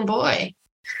golden boy.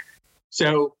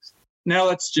 So now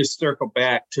let's just circle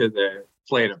back to the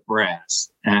plate of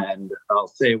brass, and I'll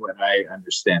say what I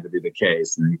understand to be the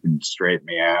case, and you can straighten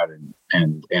me out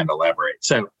and elaborate.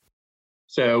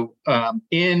 So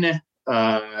in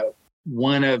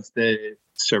one of the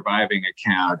surviving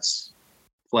accounts,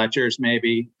 Fletcher's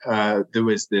maybe, there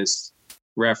was this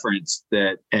reference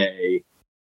that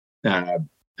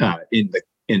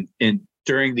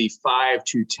during the 5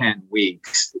 to 10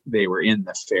 weeks they were in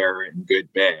the fair in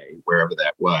Good Bay, wherever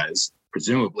that was,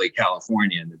 presumably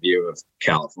California in the view of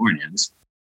Californians.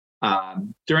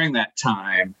 During that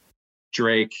time,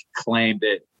 Drake claimed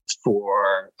it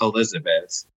for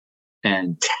Elizabeth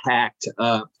and tacked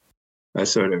up a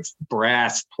sort of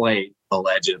brass plate,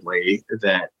 allegedly,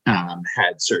 that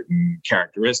had certain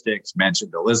characteristics,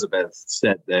 mentioned Elizabeth,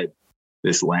 said that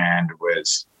this land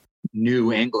was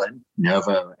New England,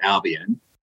 Novo, Albion,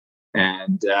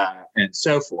 and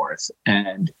so forth.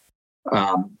 And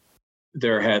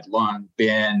there had long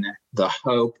been the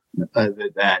hope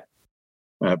that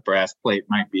brass plate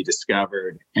might be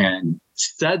discovered, and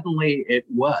suddenly it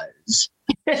was.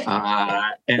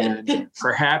 And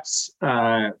perhaps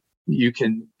you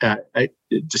can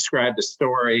describe the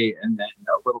story and then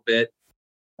a little bit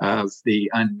of the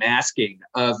unmasking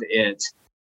of it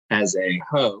as a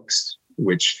hoax,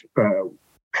 which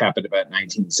happened about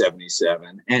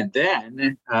 1977, and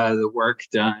then the work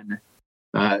done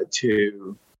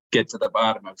to get to the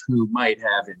bottom of who might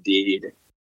have indeed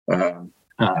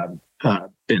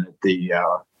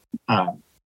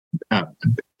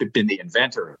been the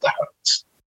inventor of the hoax.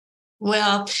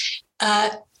 Well,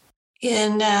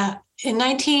 in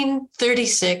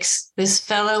 1936, this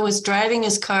fellow was driving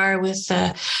his car with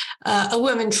a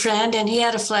woman friend, and he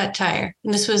had a flat tire.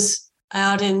 And this was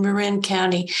out in Marin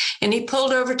County. And he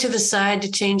pulled over to the side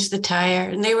to change the tire.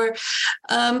 And they were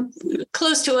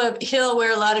close to a hill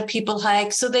where a lot of people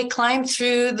hike. So they climbed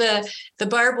through the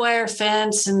barbed wire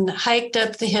fence and hiked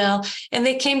up the hill. And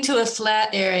they came to a flat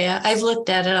area. I've looked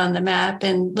at it on the map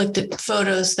and looked at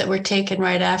photos that were taken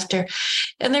right after.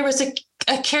 And there was a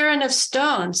a cairn of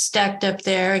stones stacked up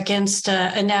there against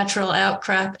a natural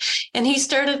outcrop. And he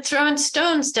started throwing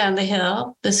stones down the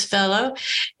hill, this fellow.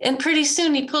 And pretty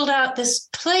soon he pulled out this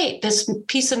plate, this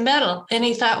piece of metal. And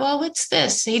he thought, well, what's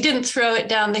this? He didn't throw it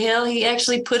down the hill. He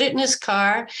actually put it in his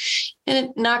car, and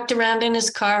it knocked around in his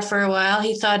car for a while.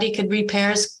 He thought he could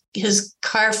repair his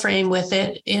car frame with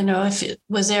it, if it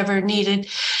was ever needed.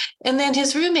 And then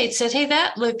his roommate said, hey,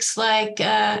 that looks like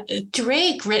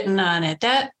Drake written on it.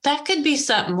 That could be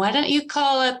something. Why don't you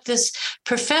call up this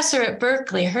professor at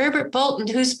Berkeley, Herbert Bolton,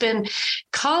 who's been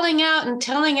calling out and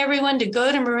telling everyone to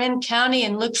go to Marin County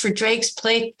and look for Drake's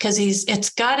plate because it's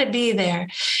got to be there.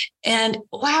 And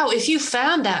wow, if you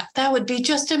found that would be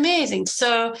just amazing.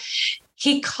 So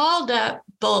he called up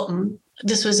Bolton.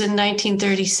 This was in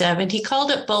 1937. He called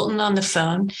up Bolton on the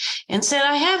phone and said,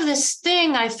 I have this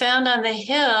thing I found on the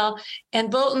hill.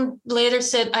 And Bolton later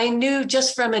said, I knew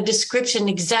just from a description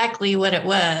exactly what it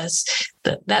was.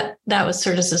 But that was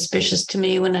sort of suspicious to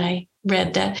me when I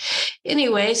read that.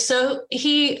 Anyway, so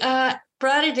he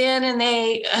brought it in, and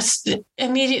they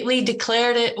immediately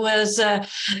declared it was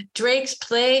Drake's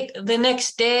plate. The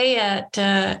next day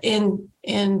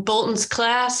in Bolton's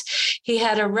class, he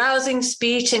had a rousing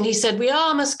speech, and he said, we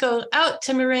all must go out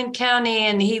to Marin County.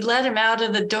 And he let him out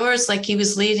of the doors like he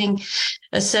was leading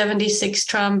a 76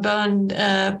 trombone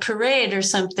parade or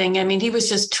something. I mean, he was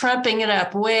just trumping it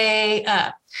up, way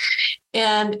up.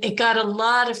 And it got a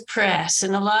lot of press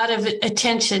and a lot of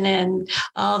attention and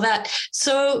all that.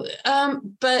 So,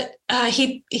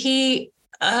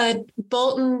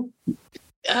 Bolton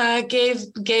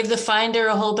gave the finder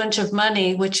a whole bunch of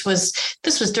money,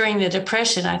 this was during the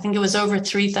Depression. I think it was over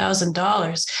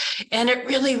 $3,000. And it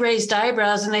really raised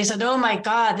eyebrows. And they said, oh my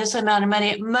God, this amount of money,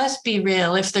 it must be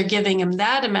real if they're giving him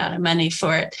that amount of money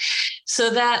for it. So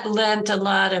that lent a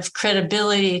lot of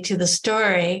credibility to the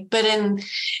story. But in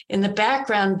the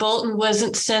background, Bolton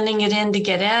wasn't sending it in to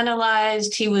get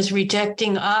analyzed. He was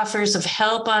rejecting offers of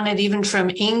help on it, even from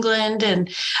England. And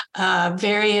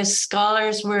various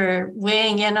scholars were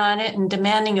weighing in on it and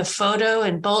demanding a photo.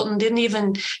 And Bolton didn't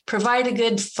even provide a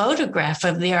good photograph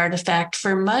of the artifact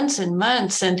for months and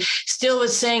months, and still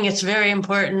was saying it's very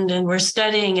important and we're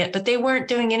studying it. But they weren't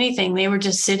doing anything. They were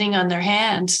just sitting on their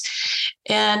hands.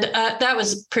 And that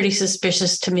was pretty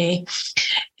suspicious to me.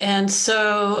 And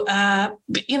so,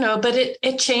 but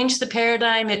it changed the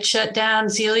paradigm. It shut down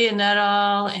Zelia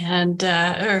Nuttall and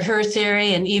her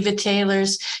theory, and Eva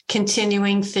Taylor's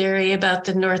continuing theory about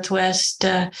the Northwest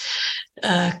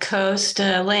coast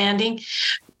landing.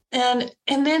 And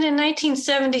then in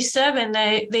 1977,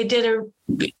 they did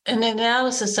an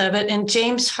analysis of it. And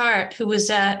James Hart, who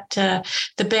was at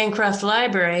the Bancroft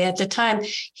Library at the time,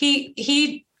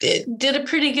 he did a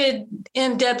pretty good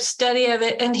in-depth study of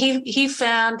it. And he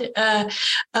found a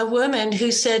woman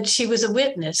who said she was a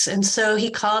witness. And so he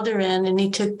called her in and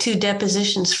he took 2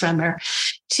 depositions from her.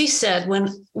 She said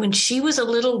when she was a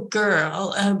little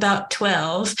girl, about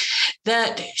 12,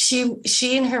 that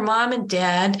she and her mom and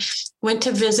dad went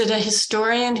to visit a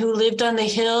historian who lived on the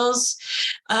hills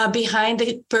behind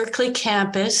the Berkeley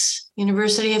campus,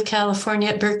 University of California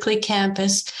at Berkeley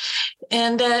campus.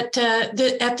 And that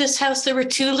at this house, there were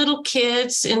 2 little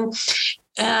kids, and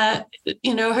her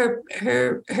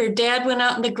dad went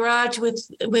out in the garage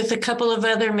with a couple of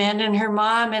other men, and her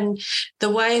mom and the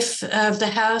wife of the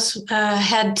house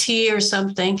had tea or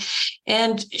something.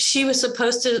 And she was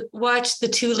supposed to watch the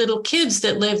 2 little kids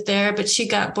that lived there, but she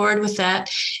got bored with that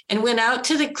and went out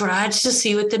to the garage to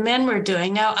see what the men were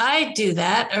doing. Now, I do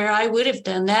that, or I would have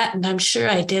done that, and I'm sure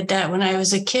I did that when I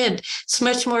was a kid. It's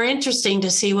much more interesting to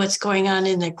see what's going on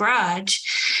in the garage.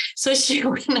 So she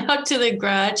went out to the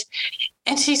garage,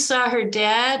 and she saw her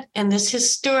dad and this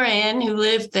historian who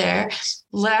lived there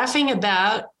laughing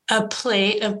about a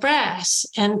plate of brass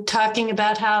and talking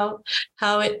about how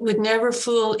it would never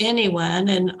fool anyone.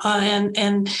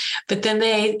 But then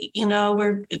they,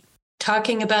 were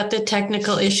talking about the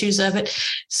technical issues of it.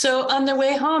 So on their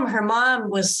way home, her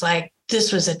mom was like,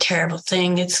 this was a terrible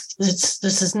thing. This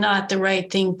is not the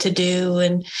right thing to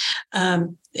do.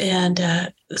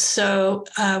 So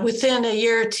within a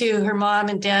year or 2, her mom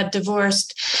and dad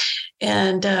divorced,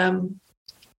 and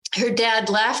her dad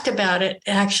laughed about it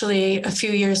actually a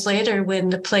few years later when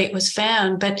the plate was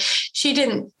found, but she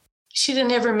didn't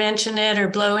ever mention it or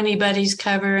blow anybody's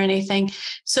cover or anything.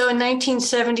 So in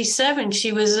 1977,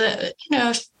 she was,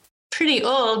 pretty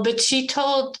old, but she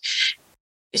told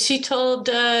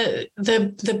the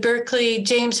Berkeley,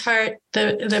 James Hart,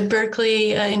 the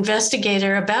Berkeley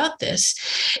investigator about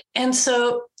this. And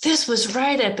so this was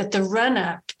right up at the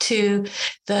run-up to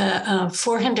the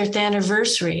 400th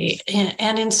anniversary.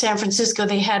 And in San Francisco,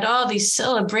 they had all these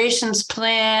celebrations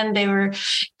planned. They were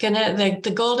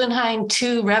the Golden Hind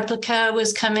 2 replica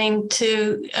was coming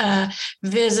to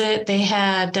visit. They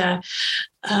had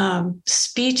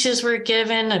speeches were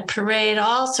given, a parade,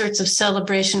 all sorts of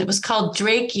celebration. It was called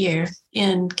Drake Year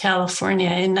in California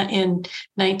in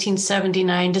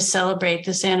 1979 to celebrate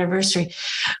this anniversary.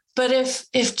 But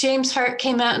if James Hart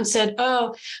came out and said,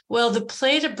 oh, well, the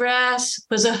plate of brass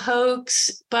was a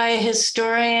hoax by a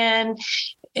historian,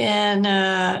 and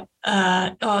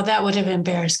that would have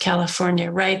embarrassed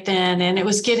California right then. And it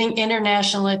was getting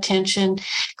international attention.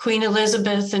 Queen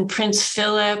Elizabeth and Prince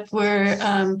Philip were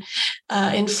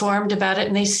informed about it,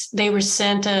 and they were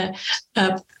sent a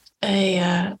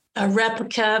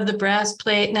replica of the brass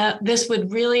plate. Now, this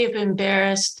would really have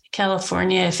embarrassed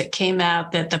California if it came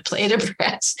out that the plate of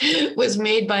brass was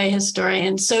made by a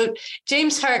historian. So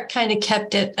James Hart kind of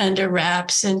kept it under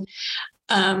wraps. And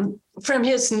from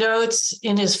his notes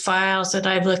in his files that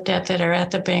I've looked at that are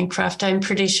at the Bancroft, I'm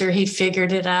pretty sure he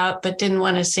figured it out, but didn't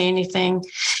want to say anything.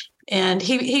 And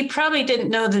he probably didn't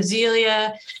know the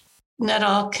Zelia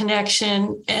Nuttall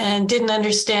connection and didn't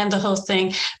understand the whole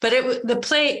thing. But the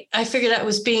plate, I figured out,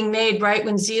 was being made right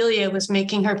when Zelia was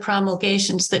making her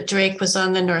promulgations that Drake was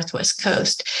on the Northwest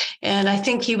coast. And I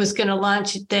think he was going to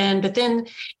launch it then, but then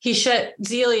he shut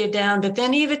Zelia down. But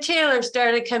then Eva Taylor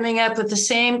started coming up with the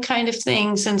same kind of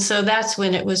things. And so that's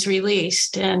when it was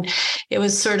released. And it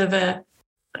was sort of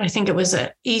I think it was an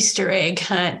Easter egg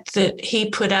hunt that he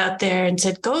put out there and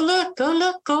said, go look,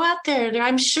 go out there.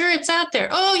 I'm sure it's out there.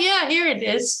 Oh, yeah, here it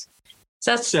is.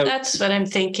 That's what I'm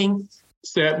thinking.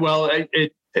 So, well,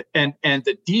 and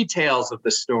the details of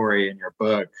the story in your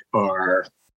book are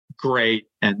great.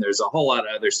 And there's a whole lot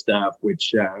of other stuff,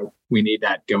 which we need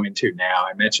not go into now.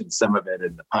 I mentioned some of it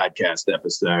in the podcast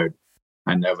episode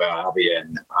on Novo,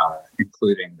 Albion,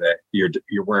 including your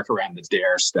work around the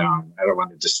Dare Stone. I don't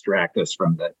want to distract us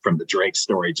from the Drake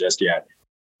story just yet.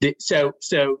 So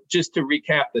just to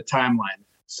recap the timeline.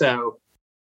 So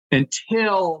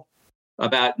until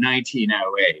about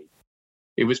 1908,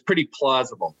 it was pretty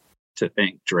plausible to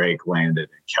think Drake landed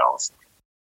in California.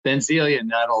 Then Zelia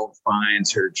Nuttall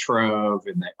finds her trove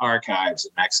in the archives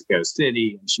in Mexico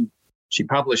City, and she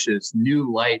publishes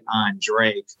New Light on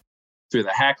Drake through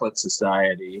the Hackett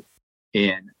Society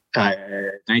in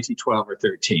 1912 or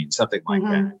 13, something like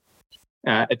that.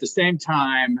 At the same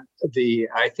time,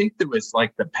 I think there was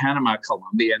like the Panama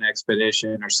Columbian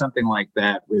expedition or something like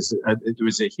that. It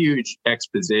was a huge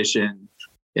exposition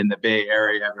in the Bay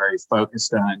Area, very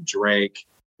focused on Drake,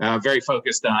 very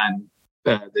focused on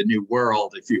the New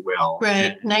World, if you will.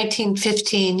 Right,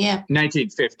 1915, yeah.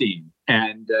 1915.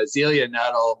 And Zelia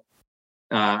Nuttall,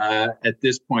 at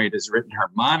this point, has written her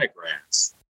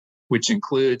monographs, which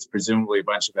includes presumably a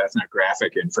bunch of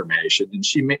ethnographic information. And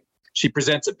she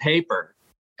presents a paper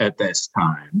at this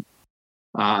time.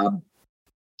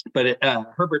 But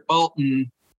Herbert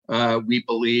Bolton, we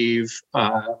believe,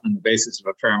 on the basis of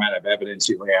a fair amount of evidence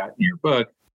you lay out in your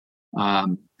book,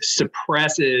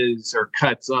 suppresses or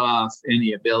cuts off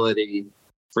any ability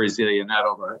for Zelia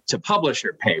Nuttall to publish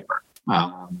her paper.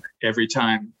 Every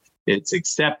time it's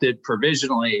accepted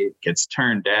provisionally, it gets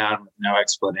turned down with no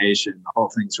explanation. The whole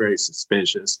thing's very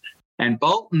suspicious. And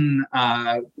Bolton,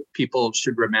 people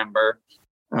should remember,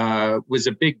 was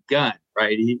a big gun,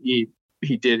 right? He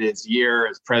did his year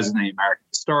as president of the American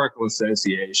Historical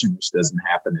Association, which doesn't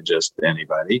happen to just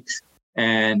anybody.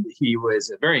 And he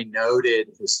was a very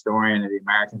noted historian of the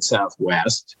American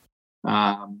Southwest.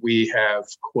 We have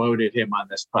quoted him on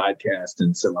this podcast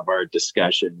in some of our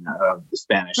discussion of the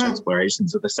Spanish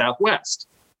explorations of the Southwest.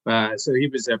 So he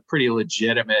was a very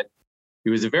legitimate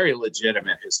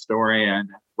historian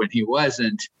when he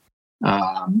wasn't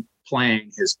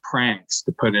playing his pranks,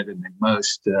 to put it in the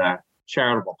most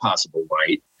charitable possible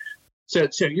light. So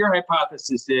your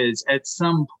hypothesis is at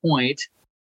some point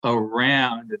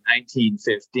around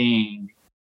 1915,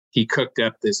 he cooked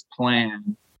up this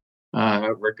plan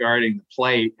regarding the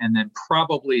plate, and then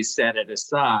probably set it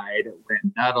aside when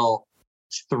Nuttall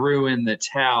threw in the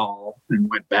towel and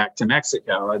went back to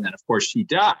Mexico. And then, of course, she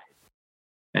died.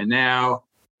 And now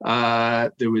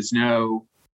there was no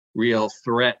real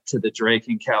threat to the Drake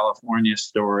in California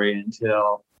story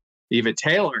until Eva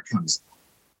Taylor comes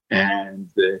in, and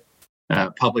the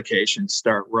publications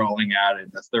start rolling out in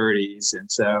the 30s.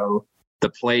 And so the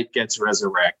plate gets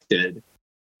resurrected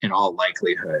in all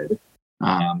likelihood.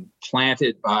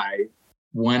 Planted by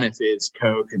one of his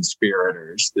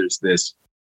co-conspirators. There's this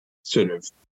sort of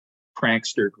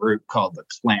prankster group called the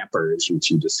Clampers,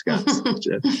 which you discussed.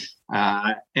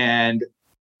 And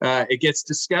it gets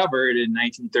discovered in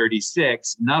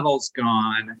 1936. Nuttall's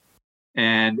gone,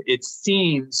 and it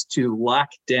seems to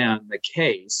lock down the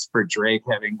case for Drake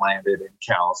having landed in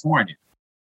California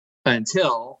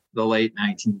until the late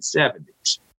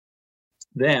 1970s.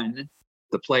 Then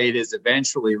the plate is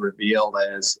eventually revealed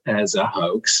as a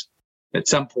hoax. At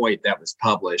some point that was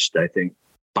published, I think,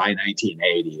 by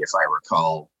 1980, if I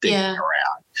recall, digging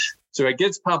around. So it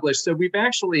gets published. So we've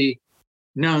actually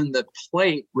known the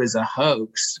plate was a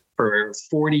hoax for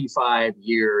 45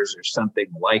 years or something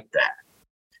like that.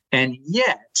 And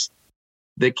yet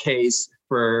the case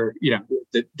for,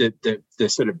 the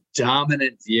sort of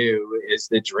dominant view is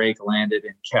that Drake landed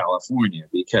in California,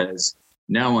 because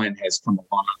no one has come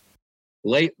along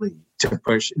lately to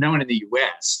push, no one in the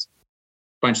US,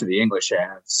 a bunch of the English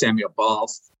have, Samuel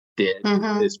Balfe did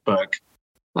his book,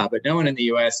 but no one in the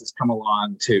US has come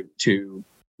along to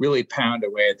really pound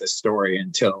away at the story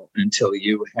until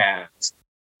you have.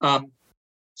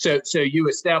 So you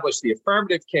establish the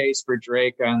affirmative case for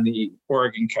Drake on the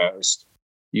Oregon coast.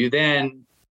 You then,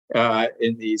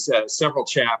 in these several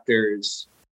chapters,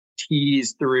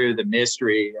 tease through the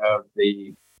mystery of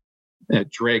the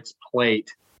Drake's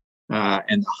plate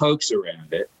and the hoax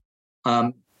around it.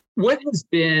 What has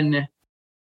been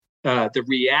the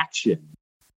reaction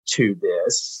to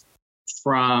this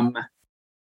from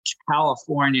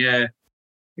Californians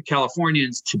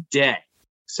today?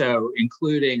 So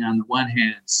including, on the one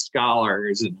hand,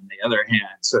 scholars, and on the other hand,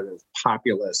 sort of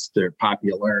populist or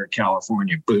popular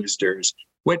California boosters.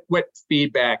 What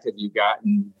feedback have you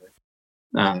gotten?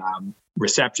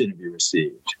 Reception have you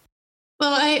received?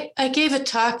 Well, I gave a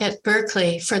talk at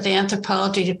Berkeley for the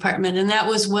anthropology department, and that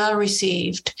was well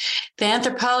received. The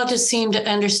anthropologists seemed to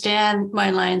understand my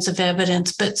lines of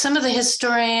evidence, but some of the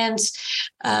historians,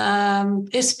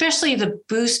 especially the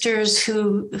boosters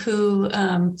who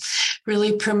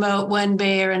really promote one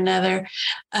bay or another,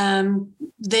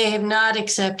 they have not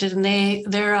accepted, and they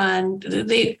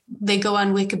go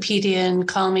on Wikipedia and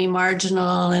call me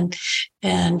marginal, and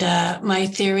my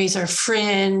theories are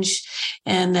fringe,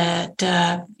 and that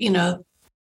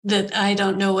that I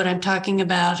don't know what I'm talking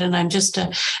about, and I'm just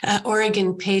a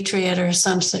Oregon patriot or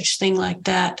some such thing like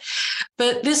that.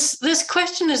 But this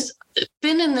question has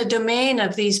been in the domain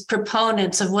of these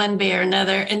proponents of one bay or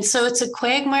another, and so it's a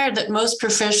quagmire that most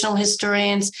professional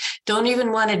historians don't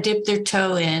even want to dip their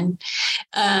toe in.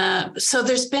 So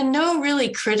there's been no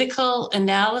really critical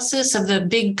analysis of the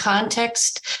big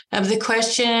context of the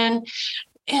question,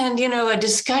 and, a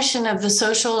discussion of the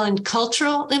social and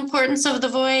cultural importance of the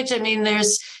voyage. I mean,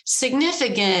 there's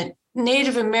significant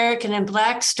Native American and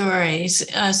Black stories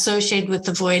associated with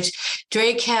the voyage.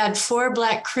 Drake had 4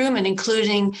 Black crewmen,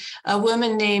 including a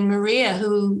woman named Maria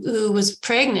who was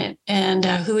pregnant, and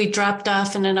who he dropped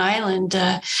off in an island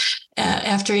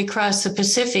after he crossed the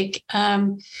Pacific.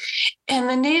 And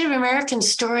the Native American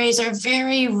stories are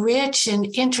very rich and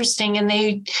interesting, and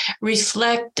they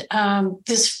reflect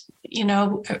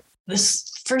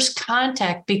this first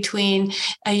contact between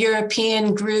a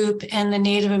European group and the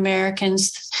Native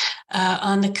Americans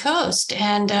on the coast.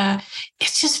 And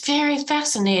it's just very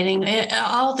fascinating,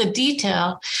 all the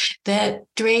detail that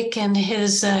Drake and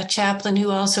his chaplain, who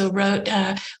also wrote,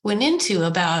 went into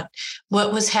about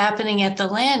what was happening at the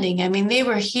landing. I mean, they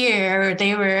were here,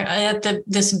 they were at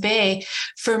this bay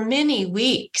for many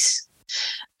weeks.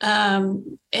 I'd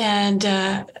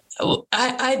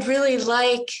really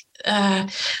like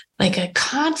a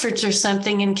conference or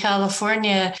something in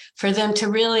California for them to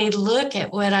really look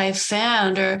at what I've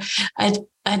found, or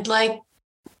I'd like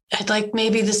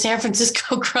maybe the San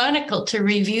Francisco Chronicle to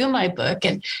review my book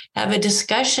and have a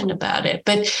discussion about it.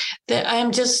 But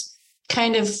I'm just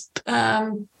kind of,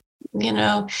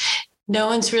 no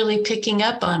one's really picking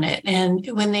up on it. And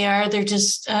when they are, they're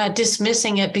just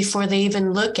dismissing it before they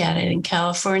even look at it in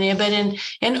California. But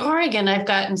in Oregon, I've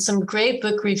gotten some great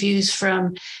book reviews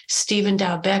from Stephen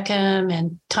Dow Beckham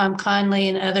and Tom Conley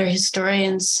and other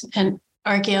historians and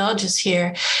archaeologists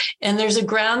here. And there's a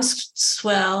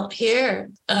groundswell here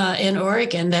in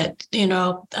Oregon that,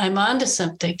 I'm onto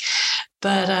something.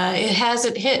 But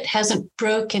it hasn't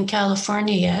broke in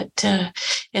California yet.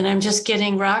 And I'm just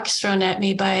getting rocks thrown at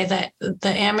me by the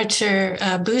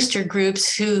amateur booster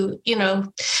groups who,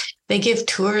 they give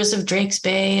tours of Drake's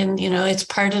Bay, and, it's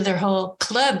part of their whole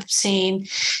club scene.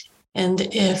 And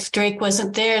if Drake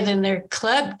wasn't there, then their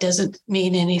club doesn't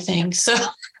mean anything. So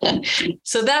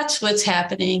that's what's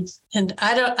happening. And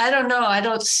I don't know. I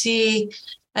don't see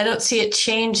it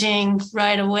changing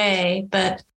right away,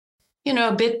 but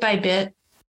bit by bit.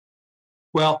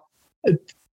 Well,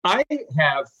 I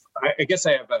guess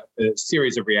I have a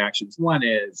series of reactions. One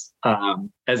is,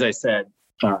 as I said,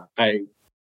 I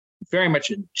very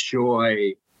much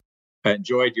enjoyed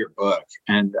your book.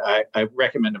 And I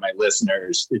recommend to my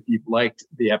listeners, if you've liked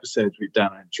the episodes we've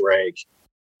done on Drake,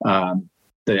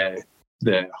 the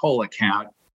whole account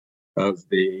of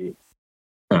the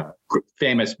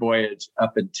famous voyage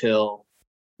up until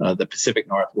the Pacific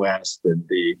Northwest and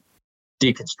the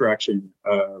deconstruction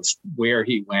of where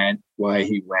he went, why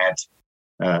he went,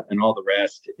 and all the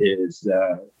rest is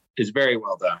very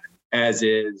well done, as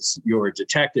is your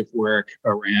detective work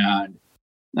around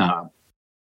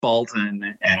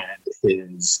Bolton and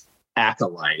his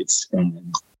acolytes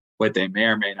and what they may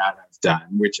or may not have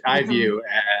done, which I view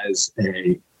as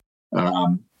an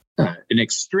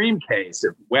extreme case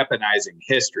of weaponizing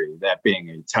history, that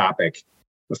being a topic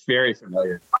very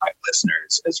familiar to my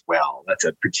listeners as well. That's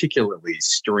a particularly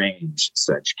strange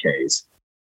such case.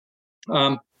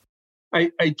 I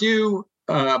do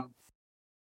have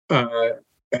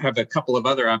a couple of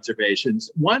other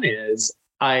observations. One is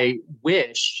I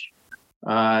wish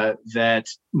that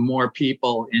more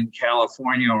people in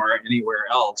California or anywhere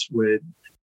else would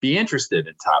be interested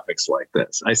in topics like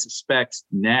this. I suspect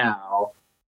now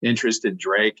interest in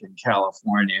Drake in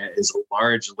California is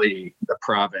largely the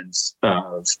province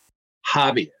of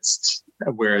hobbyists,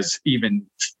 whereas even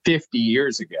 50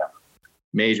 years ago,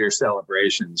 major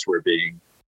celebrations were being,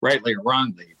 rightly or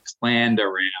wrongly, planned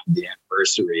around the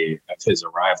anniversary of his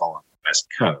arrival on the West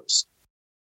Coast.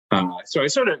 So I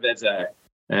sort of, as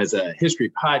a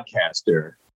history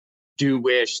podcaster, do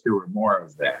wish there were more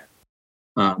of that.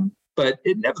 But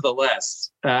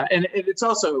nevertheless, and it's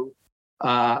also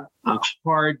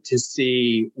hard to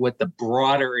see what the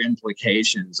broader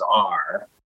implications are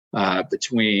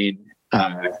between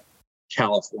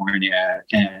California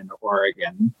and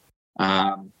Oregon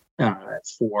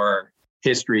for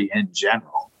history in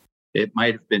general. It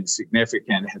might have been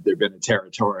significant had there been a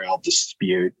territorial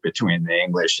dispute between the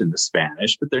English and the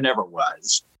Spanish, but there never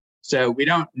was. So we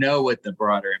don't know what the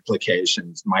broader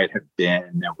implications might have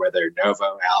been, whether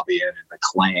Novo, Albion, and the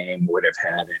claim would have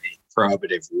had any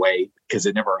probative weight, because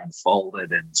it never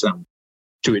unfolded at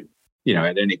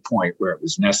any point where it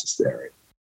was necessary.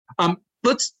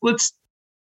 Let's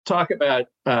talk about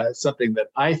something that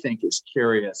I think is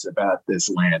curious about this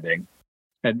landing,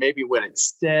 and maybe what it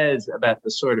says about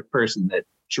the sort of person that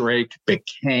Drake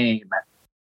became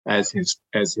as his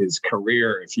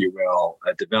career, if you will,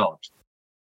 developed.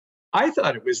 I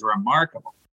thought it was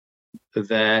remarkable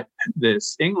that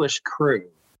this English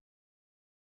crew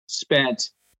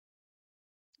spent,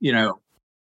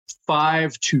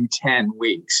 5 to 10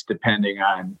 weeks, depending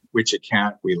on which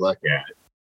account we look at,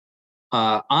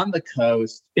 on the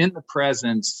coast in the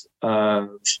presence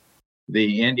of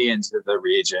the Indians of the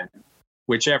region,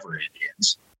 whichever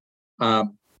Indians,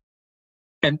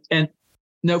 and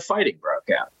no fighting broke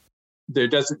out. There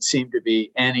doesn't seem to be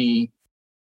any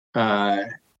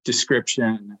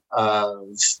description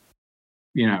of,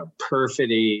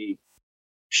 perfidy,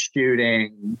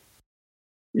 shooting,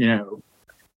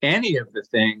 any of the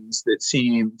things that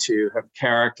seem to have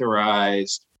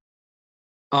characterized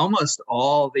almost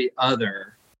all the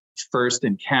other first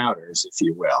encounters, if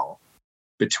you will,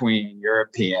 between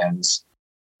Europeans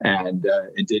and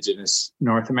indigenous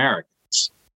North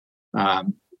Americans.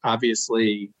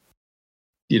 Obviously,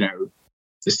 the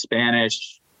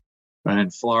Spanish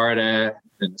in Florida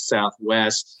and the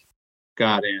Southwest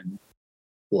got in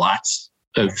lots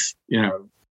of,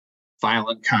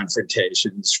 violent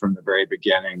confrontations from the very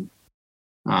beginning.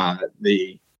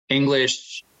 The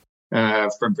English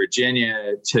from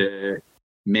Virginia to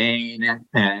Maine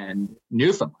and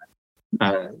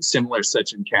Newfoundland, similar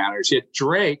such encounters. Yet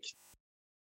Drake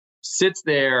sits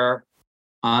there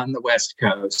on the West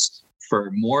Coast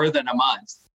for more than a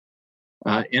month,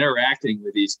 interacting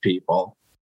with these people,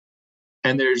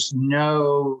 and there's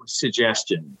no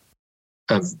suggestion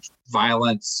of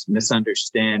violence,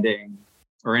 misunderstanding,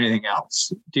 or anything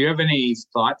else. Do you have any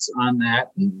thoughts on that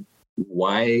and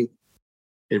why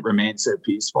it remained so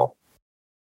peaceful?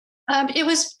 It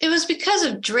was because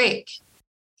of Drake.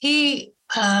 He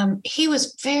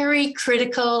was very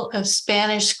critical of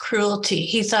Spanish cruelty.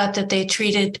 He thought that they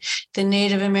treated the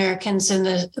Native Americans and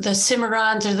the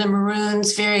Cimarrons or the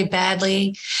Maroons very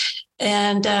badly.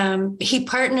 And he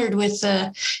partnered with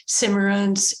the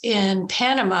Cimarrones in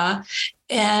Panama,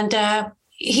 and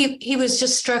he was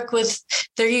just struck with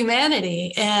their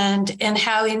humanity and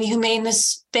how inhumane the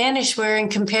Spanish were in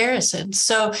comparison.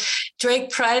 So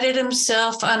Drake prided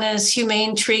himself on his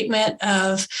humane treatment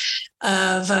of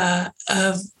the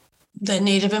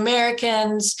Native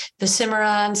Americans, the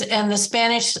Cimarrons, and the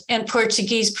Spanish and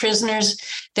Portuguese prisoners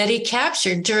that he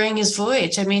captured during his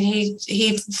voyage. I mean,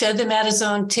 he fed them at his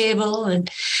own table, and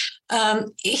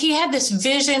he had this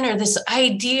vision or this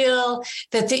ideal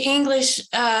that the English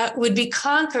would be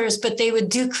conquerors, but they would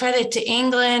do credit to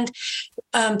England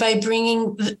by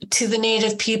bringing to the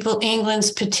native people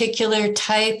England's particular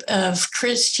type of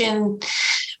Christianity,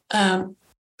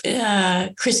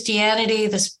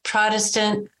 this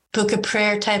Protestant Book of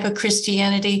Prayer type of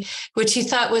Christianity, which he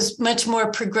thought was much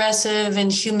more progressive and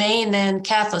humane than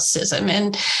Catholicism.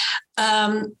 And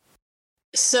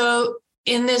so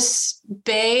in this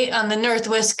bay on the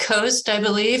northwest coast, I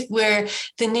believe, where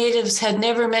the natives had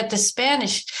never met the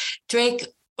Spanish, Drake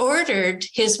ordered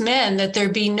his men that there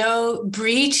be no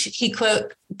breach, he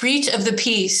quote, breach of the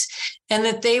peace, and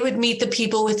that they would meet the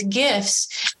people with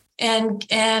gifts and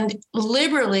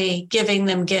liberally giving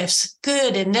them gifts,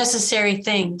 good and necessary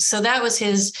things. So that was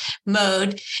his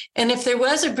mode. And if there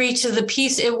was a breach of the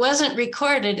peace, it wasn't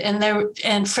recorded.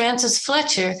 And Francis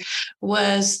Fletcher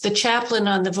was the chaplain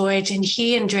on the voyage, and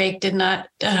he and Drake did not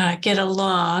get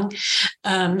along.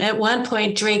 At one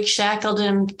point, Drake shackled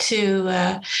him to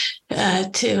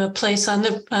a place on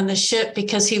the ship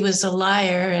because he was a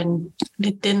liar and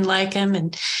didn't like him,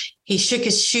 and he shook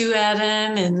his shoe at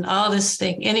him and all this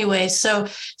thing. Anyway, so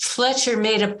Fletcher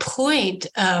made a point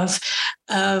of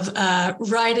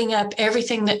writing up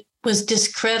everything that was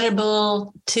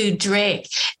discreditable to Drake,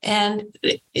 and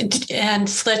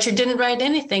Fletcher didn't write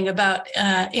anything about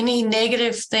any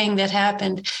negative thing that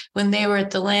happened when they were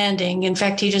at the landing. In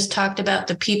fact, he just talked about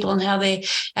the people and how they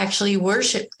actually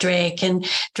worshiped Drake, and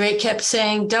Drake kept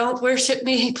saying, "Don't worship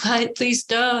me, please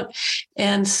don't."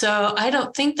 And so I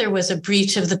don't think there was a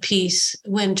breach of the peace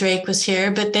when Drake was here,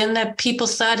 but then the people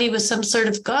thought he was some sort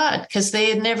of god because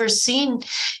they had never seen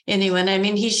anyone. I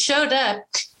mean, he showed up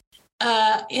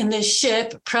in this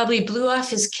ship, probably blew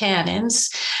off his cannons.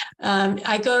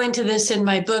 I go into this in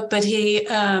my book, but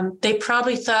they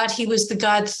probably thought he was the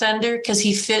god Thunder because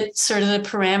he fit sort of the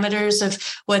parameters of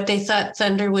what they thought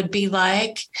thunder would be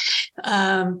like,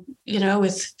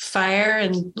 with fire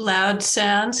and loud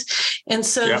sounds. And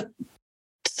so yeah.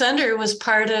 Thunder was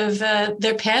part of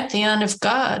their pantheon of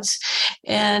gods,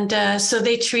 and so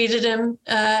they treated him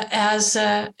as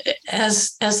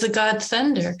the god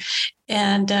Thunder,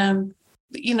 and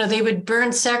they would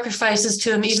burn sacrifices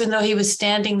to him even though he was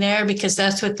standing there, because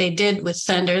that's what they did with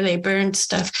Thunder. They burned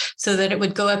stuff so that it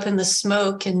would go up in the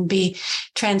smoke and be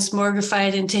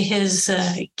transmogrified into his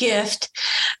gift.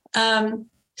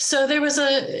 So there was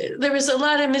a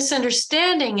lot of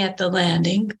misunderstanding at the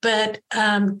landing, but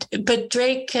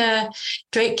Drake kept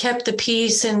the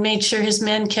peace and made sure his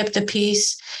men kept the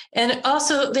peace. And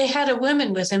also they had a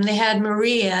woman with him. They had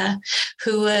Maria,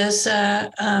 who was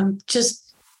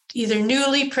just either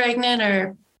newly pregnant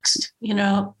or,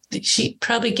 she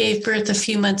probably gave birth a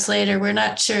few months later. We're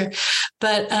not sure,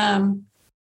 but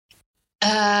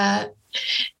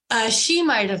she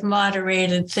might have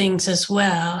moderated things as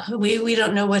well. We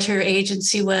don't know what her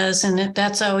agency was, and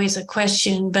that's always a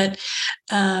question. But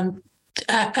I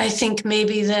think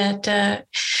maybe that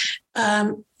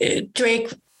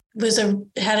Drake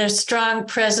had a strong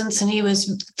presence, and he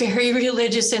was very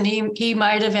religious, and he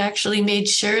might have actually made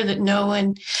sure that no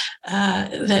one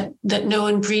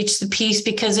breached the peace,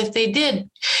 because if they did,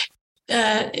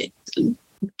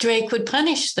 Drake would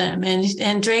punish them,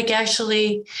 and Drake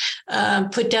actually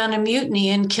put down a mutiny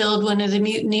and killed one of the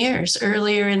mutineers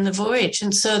earlier in the voyage,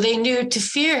 and so they knew to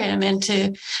fear him and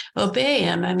to obey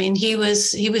him. I mean, he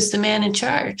was the man in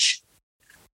charge.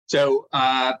 So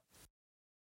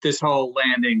this whole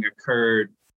landing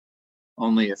occurred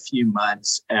only a few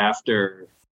months after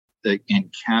the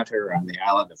encounter on the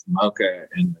island of Mocha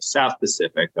in the South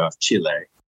Pacific off Chile,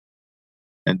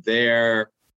 and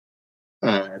there.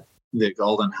 The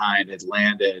Golden Hind had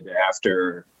landed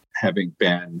after having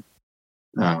been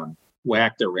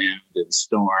whacked around in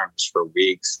storms for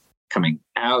weeks coming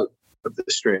out of the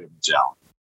Strait of Magellan.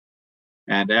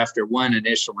 And after one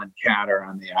initial encounter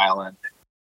on the island,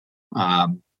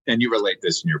 and you relate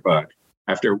this in your book,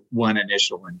 after one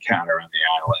initial encounter on the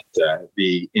island,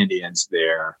 the Indians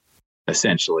there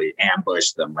essentially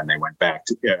ambushed them when they went back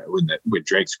to when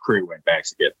Drake's crew went back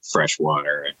to get fresh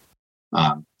water.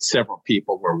 And several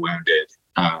people were wounded,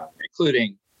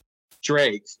 including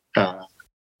Drake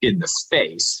in the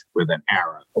face with an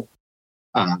arrow.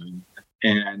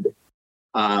 And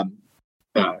a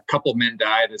couple men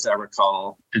died, as I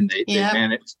recall, and they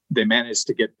managed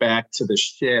to get back to the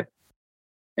ship.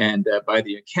 And by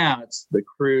the accounts, the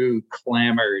crew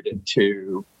clamored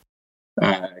to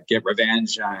get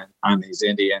revenge on these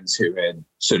Indians who had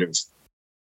sort of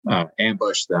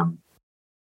ambushed them.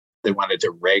 They wanted to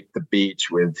rake the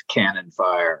beach with cannon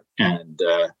fire. And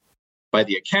by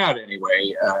the account,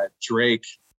 anyway, Drake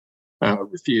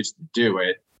refused to do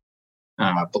it.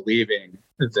 believing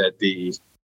that the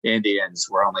Indians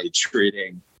were only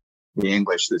treating the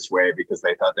English this way because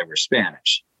they thought they were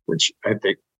Spanish, which I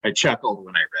think I chuckled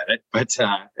when I read it. But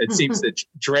it seems that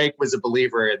Drake was a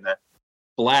believer in the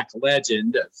Black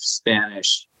legend of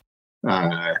Spanish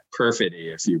perfidy,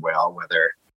 if you will.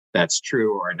 Whether that's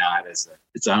true or not is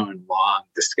its own long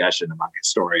discussion among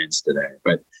historians today.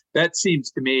 But that seems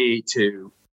to me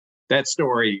that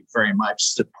story very much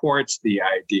supports the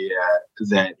idea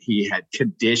that he had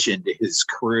conditioned his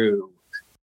crew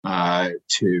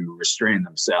to restrain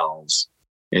themselves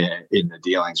in the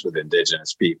dealings with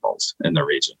indigenous peoples in the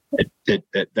region.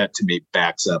 That to me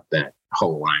backs up that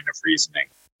whole line of reasoning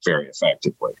very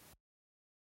effectively.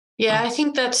 Yeah, I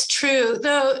think that's true.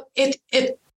 Though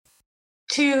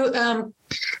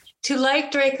to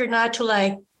like Drake or not to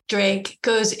like Drake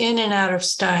goes in and out of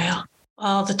style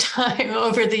all the time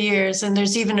over the years, and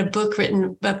there's even a book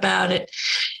written about it.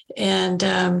 And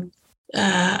I'm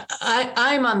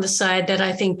on the side that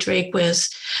I think Drake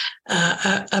was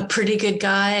a pretty good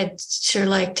guy. I'd sure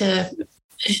like to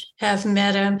have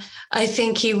met him. I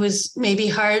think he was maybe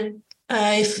hard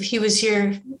if he was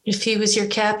your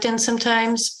captain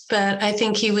sometimes, but I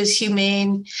think he was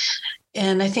humane.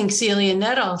 And I think Zelia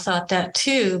Nuttall thought that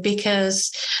too,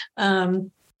 because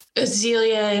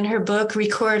Zelia in her book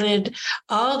recorded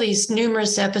all these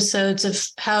numerous episodes of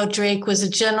how Drake was a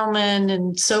gentleman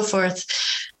and so forth.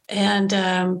 And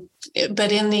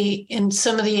but in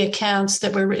some of the accounts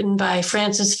that were written by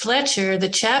Francis Fletcher, the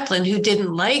chaplain who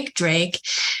didn't like Drake,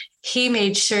 he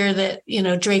made sure that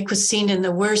Drake was seen in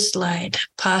the worst light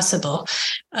possible,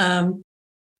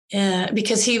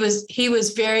 because he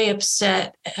was very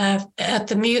upset at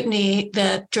the mutiny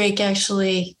that Drake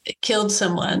actually killed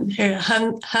someone, or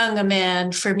hung a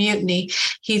man for mutiny.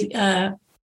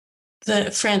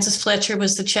 The Francis Fletcher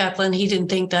was the chaplain. He didn't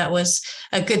think that was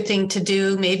a good thing to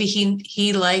do. Maybe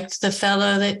he liked the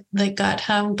fellow that got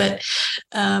hung, but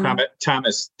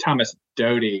Thomas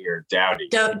Doughty or Dowdy.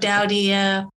 Dowdy,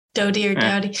 yeah, Doughty or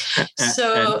Dowdy.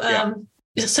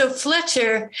 So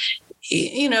Fletcher,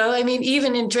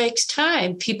 even in Drake's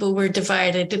time, people were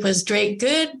divided. Was Drake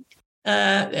good?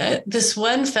 This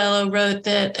one fellow wrote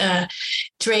that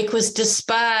Drake was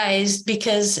despised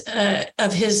because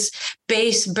of his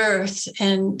base birth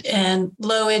and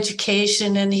low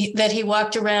education, and that he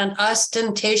walked around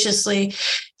ostentatiously,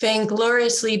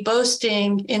 vaingloriously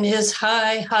boasting in his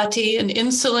haughty and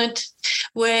insolent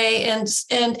way.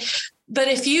 But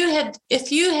if you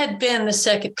had been the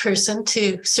second person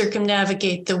to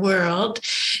circumnavigate the world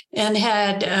and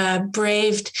had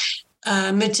braved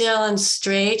Magellan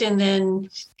Strait and then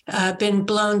been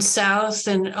blown south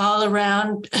and all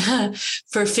around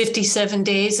for 57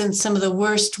 days in some of the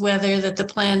worst weather that the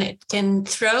planet can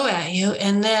throw at you,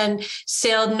 and then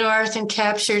sailed north and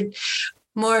captured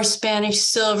more Spanish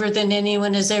silver than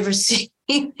anyone has ever seen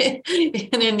in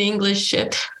an English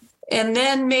ship, and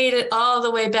then made it all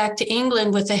the way back to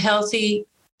England with a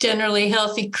generally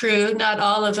healthy crew. Not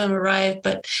all of them arrived,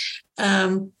 but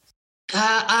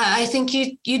I think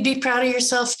you'd be proud of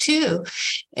yourself too.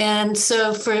 And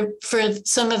so for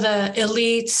some of the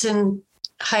elites and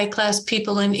high class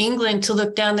people in England to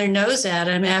look down their nose at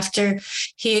him after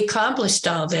he accomplished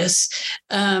all this,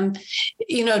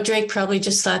 Drake probably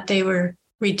just thought they were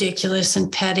ridiculous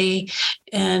and petty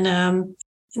and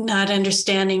not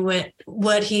understanding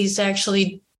what he's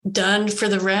actually done for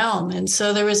the realm. And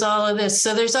so there was all of this.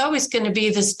 So there's always going to be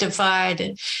this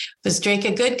divide. Was Drake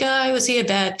a good guy? Was he a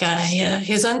bad guy?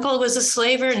 His uncle was a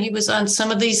slaver and he was on some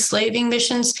of these slaving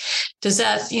missions. Does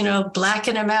that,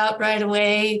 blacken him out right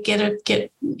away? Get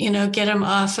him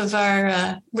off of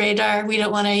our radar? We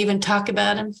don't want to even talk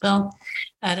about him. Well,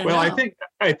 I don't know. Well,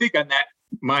 I think on that,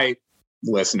 my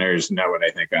listeners know what I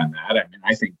think on that. I mean,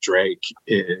 I think Drake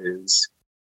is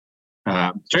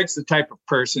Drake's the type of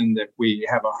person that we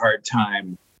have a hard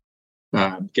time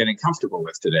getting comfortable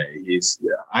with today. He's,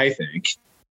 I think,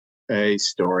 a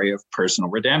story of personal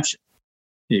redemption.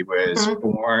 He was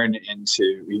born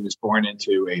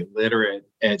into a literate,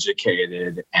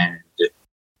 educated, and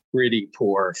pretty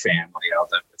poor family,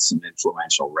 although with some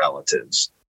influential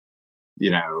relatives.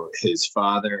 His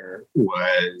father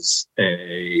was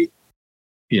a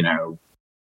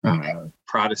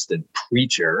Protestant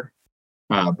preacher.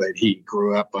 But he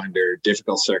grew up under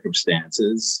difficult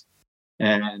circumstances,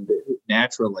 and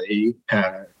naturally,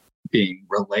 being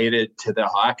related to the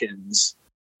Hawkins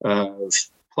of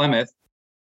Plymouth,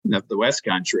 of the West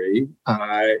Country,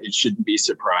 it shouldn't be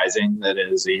surprising that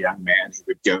as a young man, he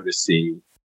would go to sea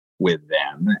with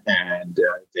them. And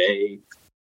they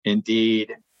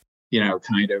indeed,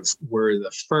 kind of were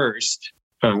the first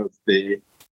of the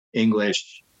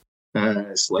English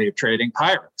slave trading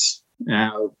pirates.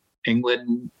 Now,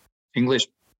 English,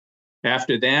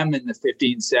 after them in the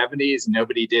 1570s,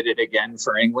 nobody did it again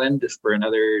for England for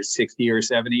another 60 or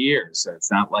 70 years. So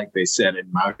it's not like they set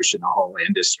in motion a whole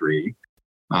industry.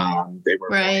 They were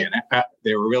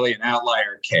really an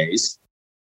outlier case.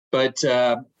 But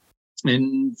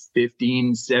in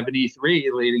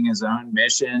 1573, leading his own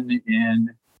mission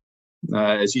in,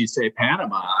 as you say,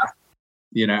 Panama,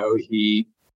 he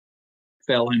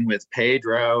fell in with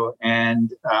Pedro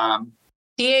and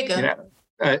Diego.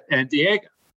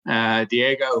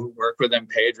 Diego, who worked with him.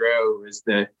 Pedro was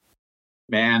the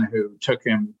man who took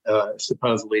him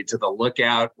supposedly to the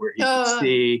lookout where he could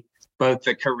see both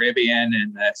the Caribbean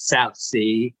and the South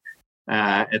Sea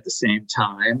at the same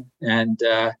time. And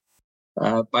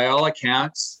by all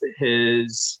accounts,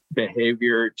 his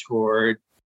behavior toward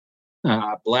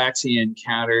blacks he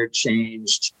encountered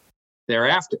changed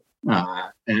thereafter.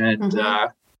 But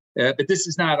this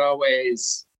is not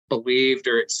always believed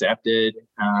or accepted.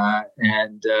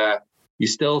 And you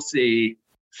still see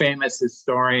famous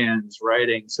historians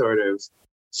writing sort of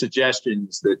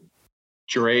suggestions that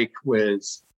Drake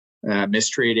was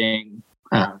mistreating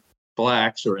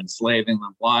blacks or enslaving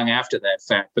them long after that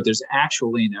fact, but there's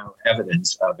actually no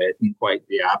evidence of it, and quite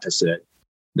the opposite.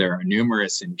 There are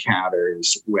numerous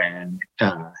encounters when,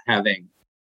 having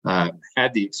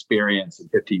had the experience in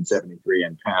 1573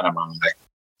 in Panama,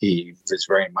 he was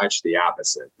very much the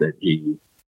opposite, that he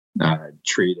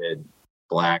treated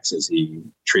blacks as he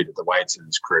treated the whites in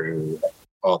his crew,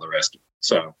 all the rest of it.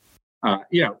 So,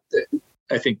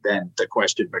 I think then the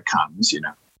question becomes,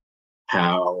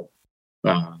 how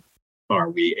are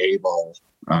we able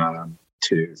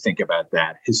to think about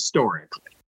that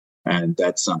historically? And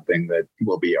that's something that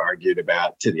will be argued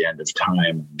about to the end of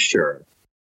time, I'm sure.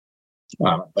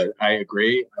 But I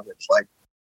agree. I would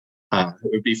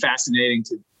it would be fascinating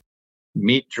to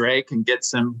meet Drake and get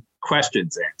some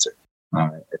questions answered.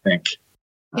 I think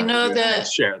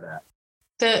share that.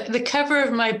 The cover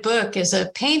of my book is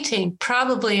a painting,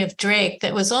 probably of Drake,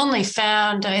 that was only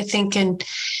found, I think, in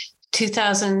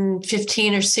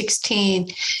 2015 or 16.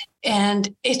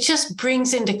 And it just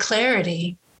brings into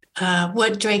clarity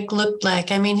what Drake looked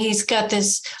like. I mean, he's got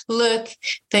this look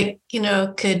that,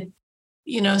 could,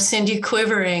 send you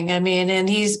quivering. I mean,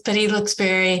 but he looks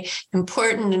very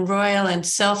important and royal and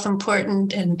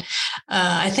self-important. And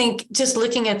I think just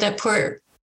looking at that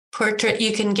portrait,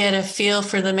 you can get a feel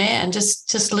for the man,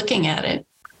 just looking at it.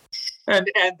 And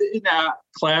in a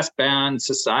class-bound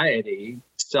society,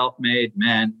 self-made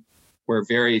men were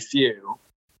very few.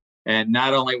 And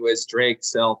not only was Drake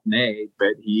self-made,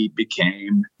 but he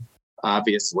became,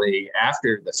 obviously,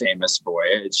 after the famous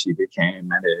voyage, he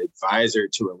became an advisor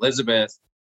to Elizabeth,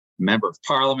 member of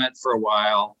Parliament for a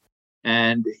while,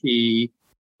 and he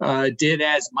did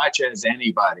as much as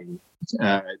anybody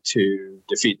to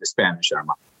defeat the Spanish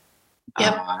Armada.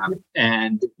 Yep.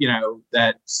 And,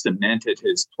 that cemented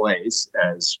his place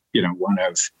as, one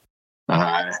of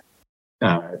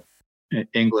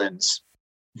England's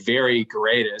very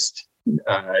greatest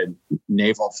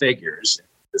naval figures.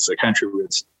 It's a country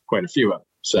with quite a few of them.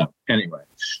 So anyway,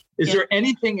 is there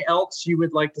anything else you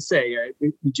would like to say?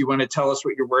 Do you want to tell us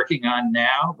what you're working on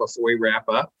now before we wrap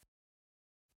up?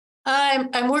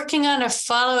 I'm working on a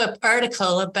follow-up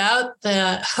article about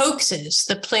the hoaxes,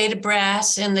 the plate of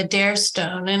brass and the Dare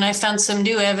Stone. And I found some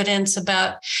new evidence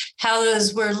about how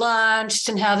those were launched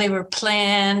and how they were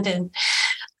planned, and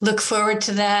look forward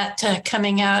to that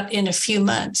coming out in a few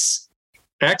months.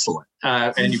 Excellent.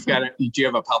 And do you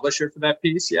have a publisher for that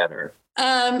piece yet? Or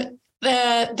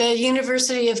the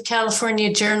University of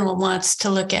California Journal wants to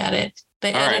look at it.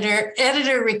 The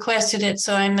editor requested it,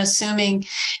 so I'm assuming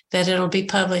that it'll be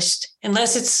published.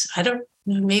 Unless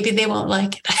maybe they won't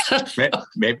like it. I don't know.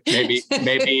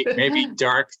 Maybe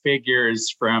dark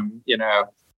figures from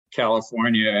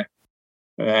California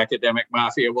academic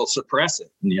mafia will suppress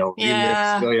it, and you'll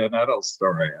relive Celia Nettles'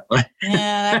 story.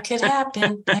 Yeah,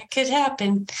 that could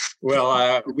happen.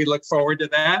 Well, we look forward to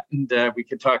that, and we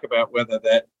can talk about whether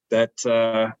that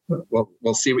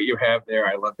we'll see what you have there.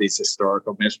 I love these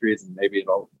historical mysteries, and maybe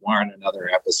it'll warrant another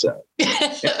episode.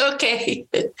 Okay.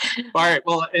 All right.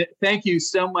 Well, thank you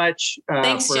so much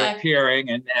for appearing,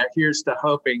 and here's to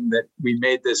hoping that we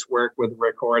made this work with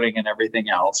recording and everything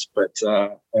else. But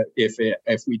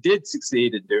if we did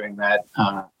succeed in doing that,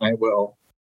 I will.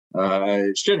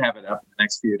 Should have it up in the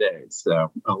next few days,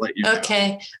 so I'll let you know.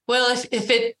 Okay. Well, if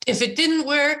it didn't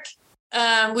work,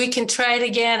 we can try it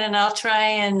again, and I'll try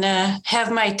and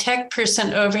have my tech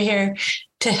person over here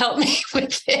to help me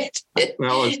with it.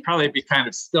 Well, it'd probably be kind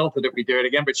of stilted if we do it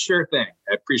again, but sure thing.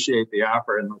 I appreciate the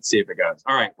offer, and let's see if it goes.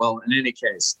 All right. Well, in any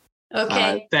case,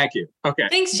 Okay. Thank you. Okay.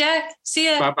 Thanks, Jack. See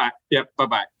ya. Bye-bye. Yep,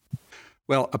 bye-bye.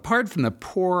 Well, apart from the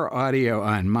poor audio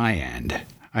on my end,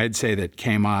 I'd say that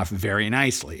came off very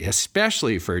nicely,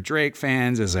 especially for Drake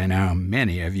fans, as I know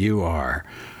many of you are.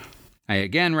 I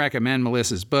again recommend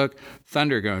Melissa's book,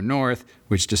 Thunder Go North,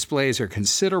 which displays her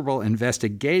considerable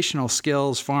investigational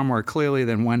skills far more clearly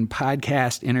than one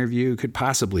podcast interview could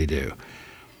possibly do.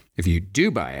 If you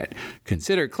do buy it,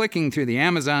 consider clicking through the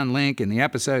Amazon link in the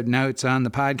episode notes on the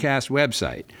podcast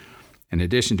website. In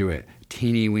addition to a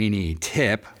teeny-weeny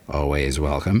tip, always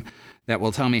welcome, that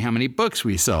will tell me how many books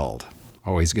we sold.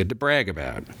 Always good to brag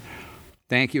about.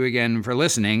 Thank you again for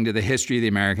listening to the History of the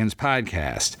Americans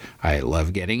podcast. I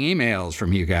love getting emails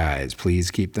from you guys.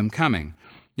 Please keep them coming.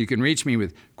 You can reach me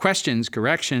with questions,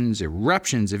 corrections,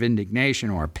 eruptions of indignation,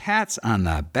 or pats on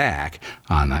the back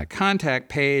on the contact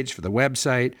page for the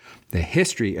website,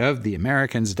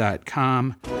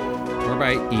 thehistoryoftheamericans.com, or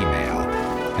by email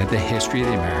at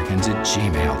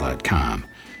thehistoryoftheamericans@gmail.com.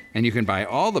 And you can buy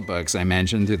all the books I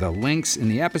mentioned through the links in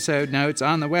the episode notes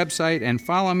on the website, and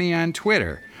follow me on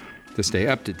Twitter to stay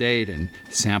up to date and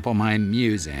sample my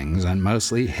musings on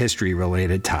mostly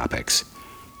history-related topics.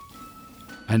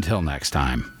 Until next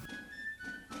time.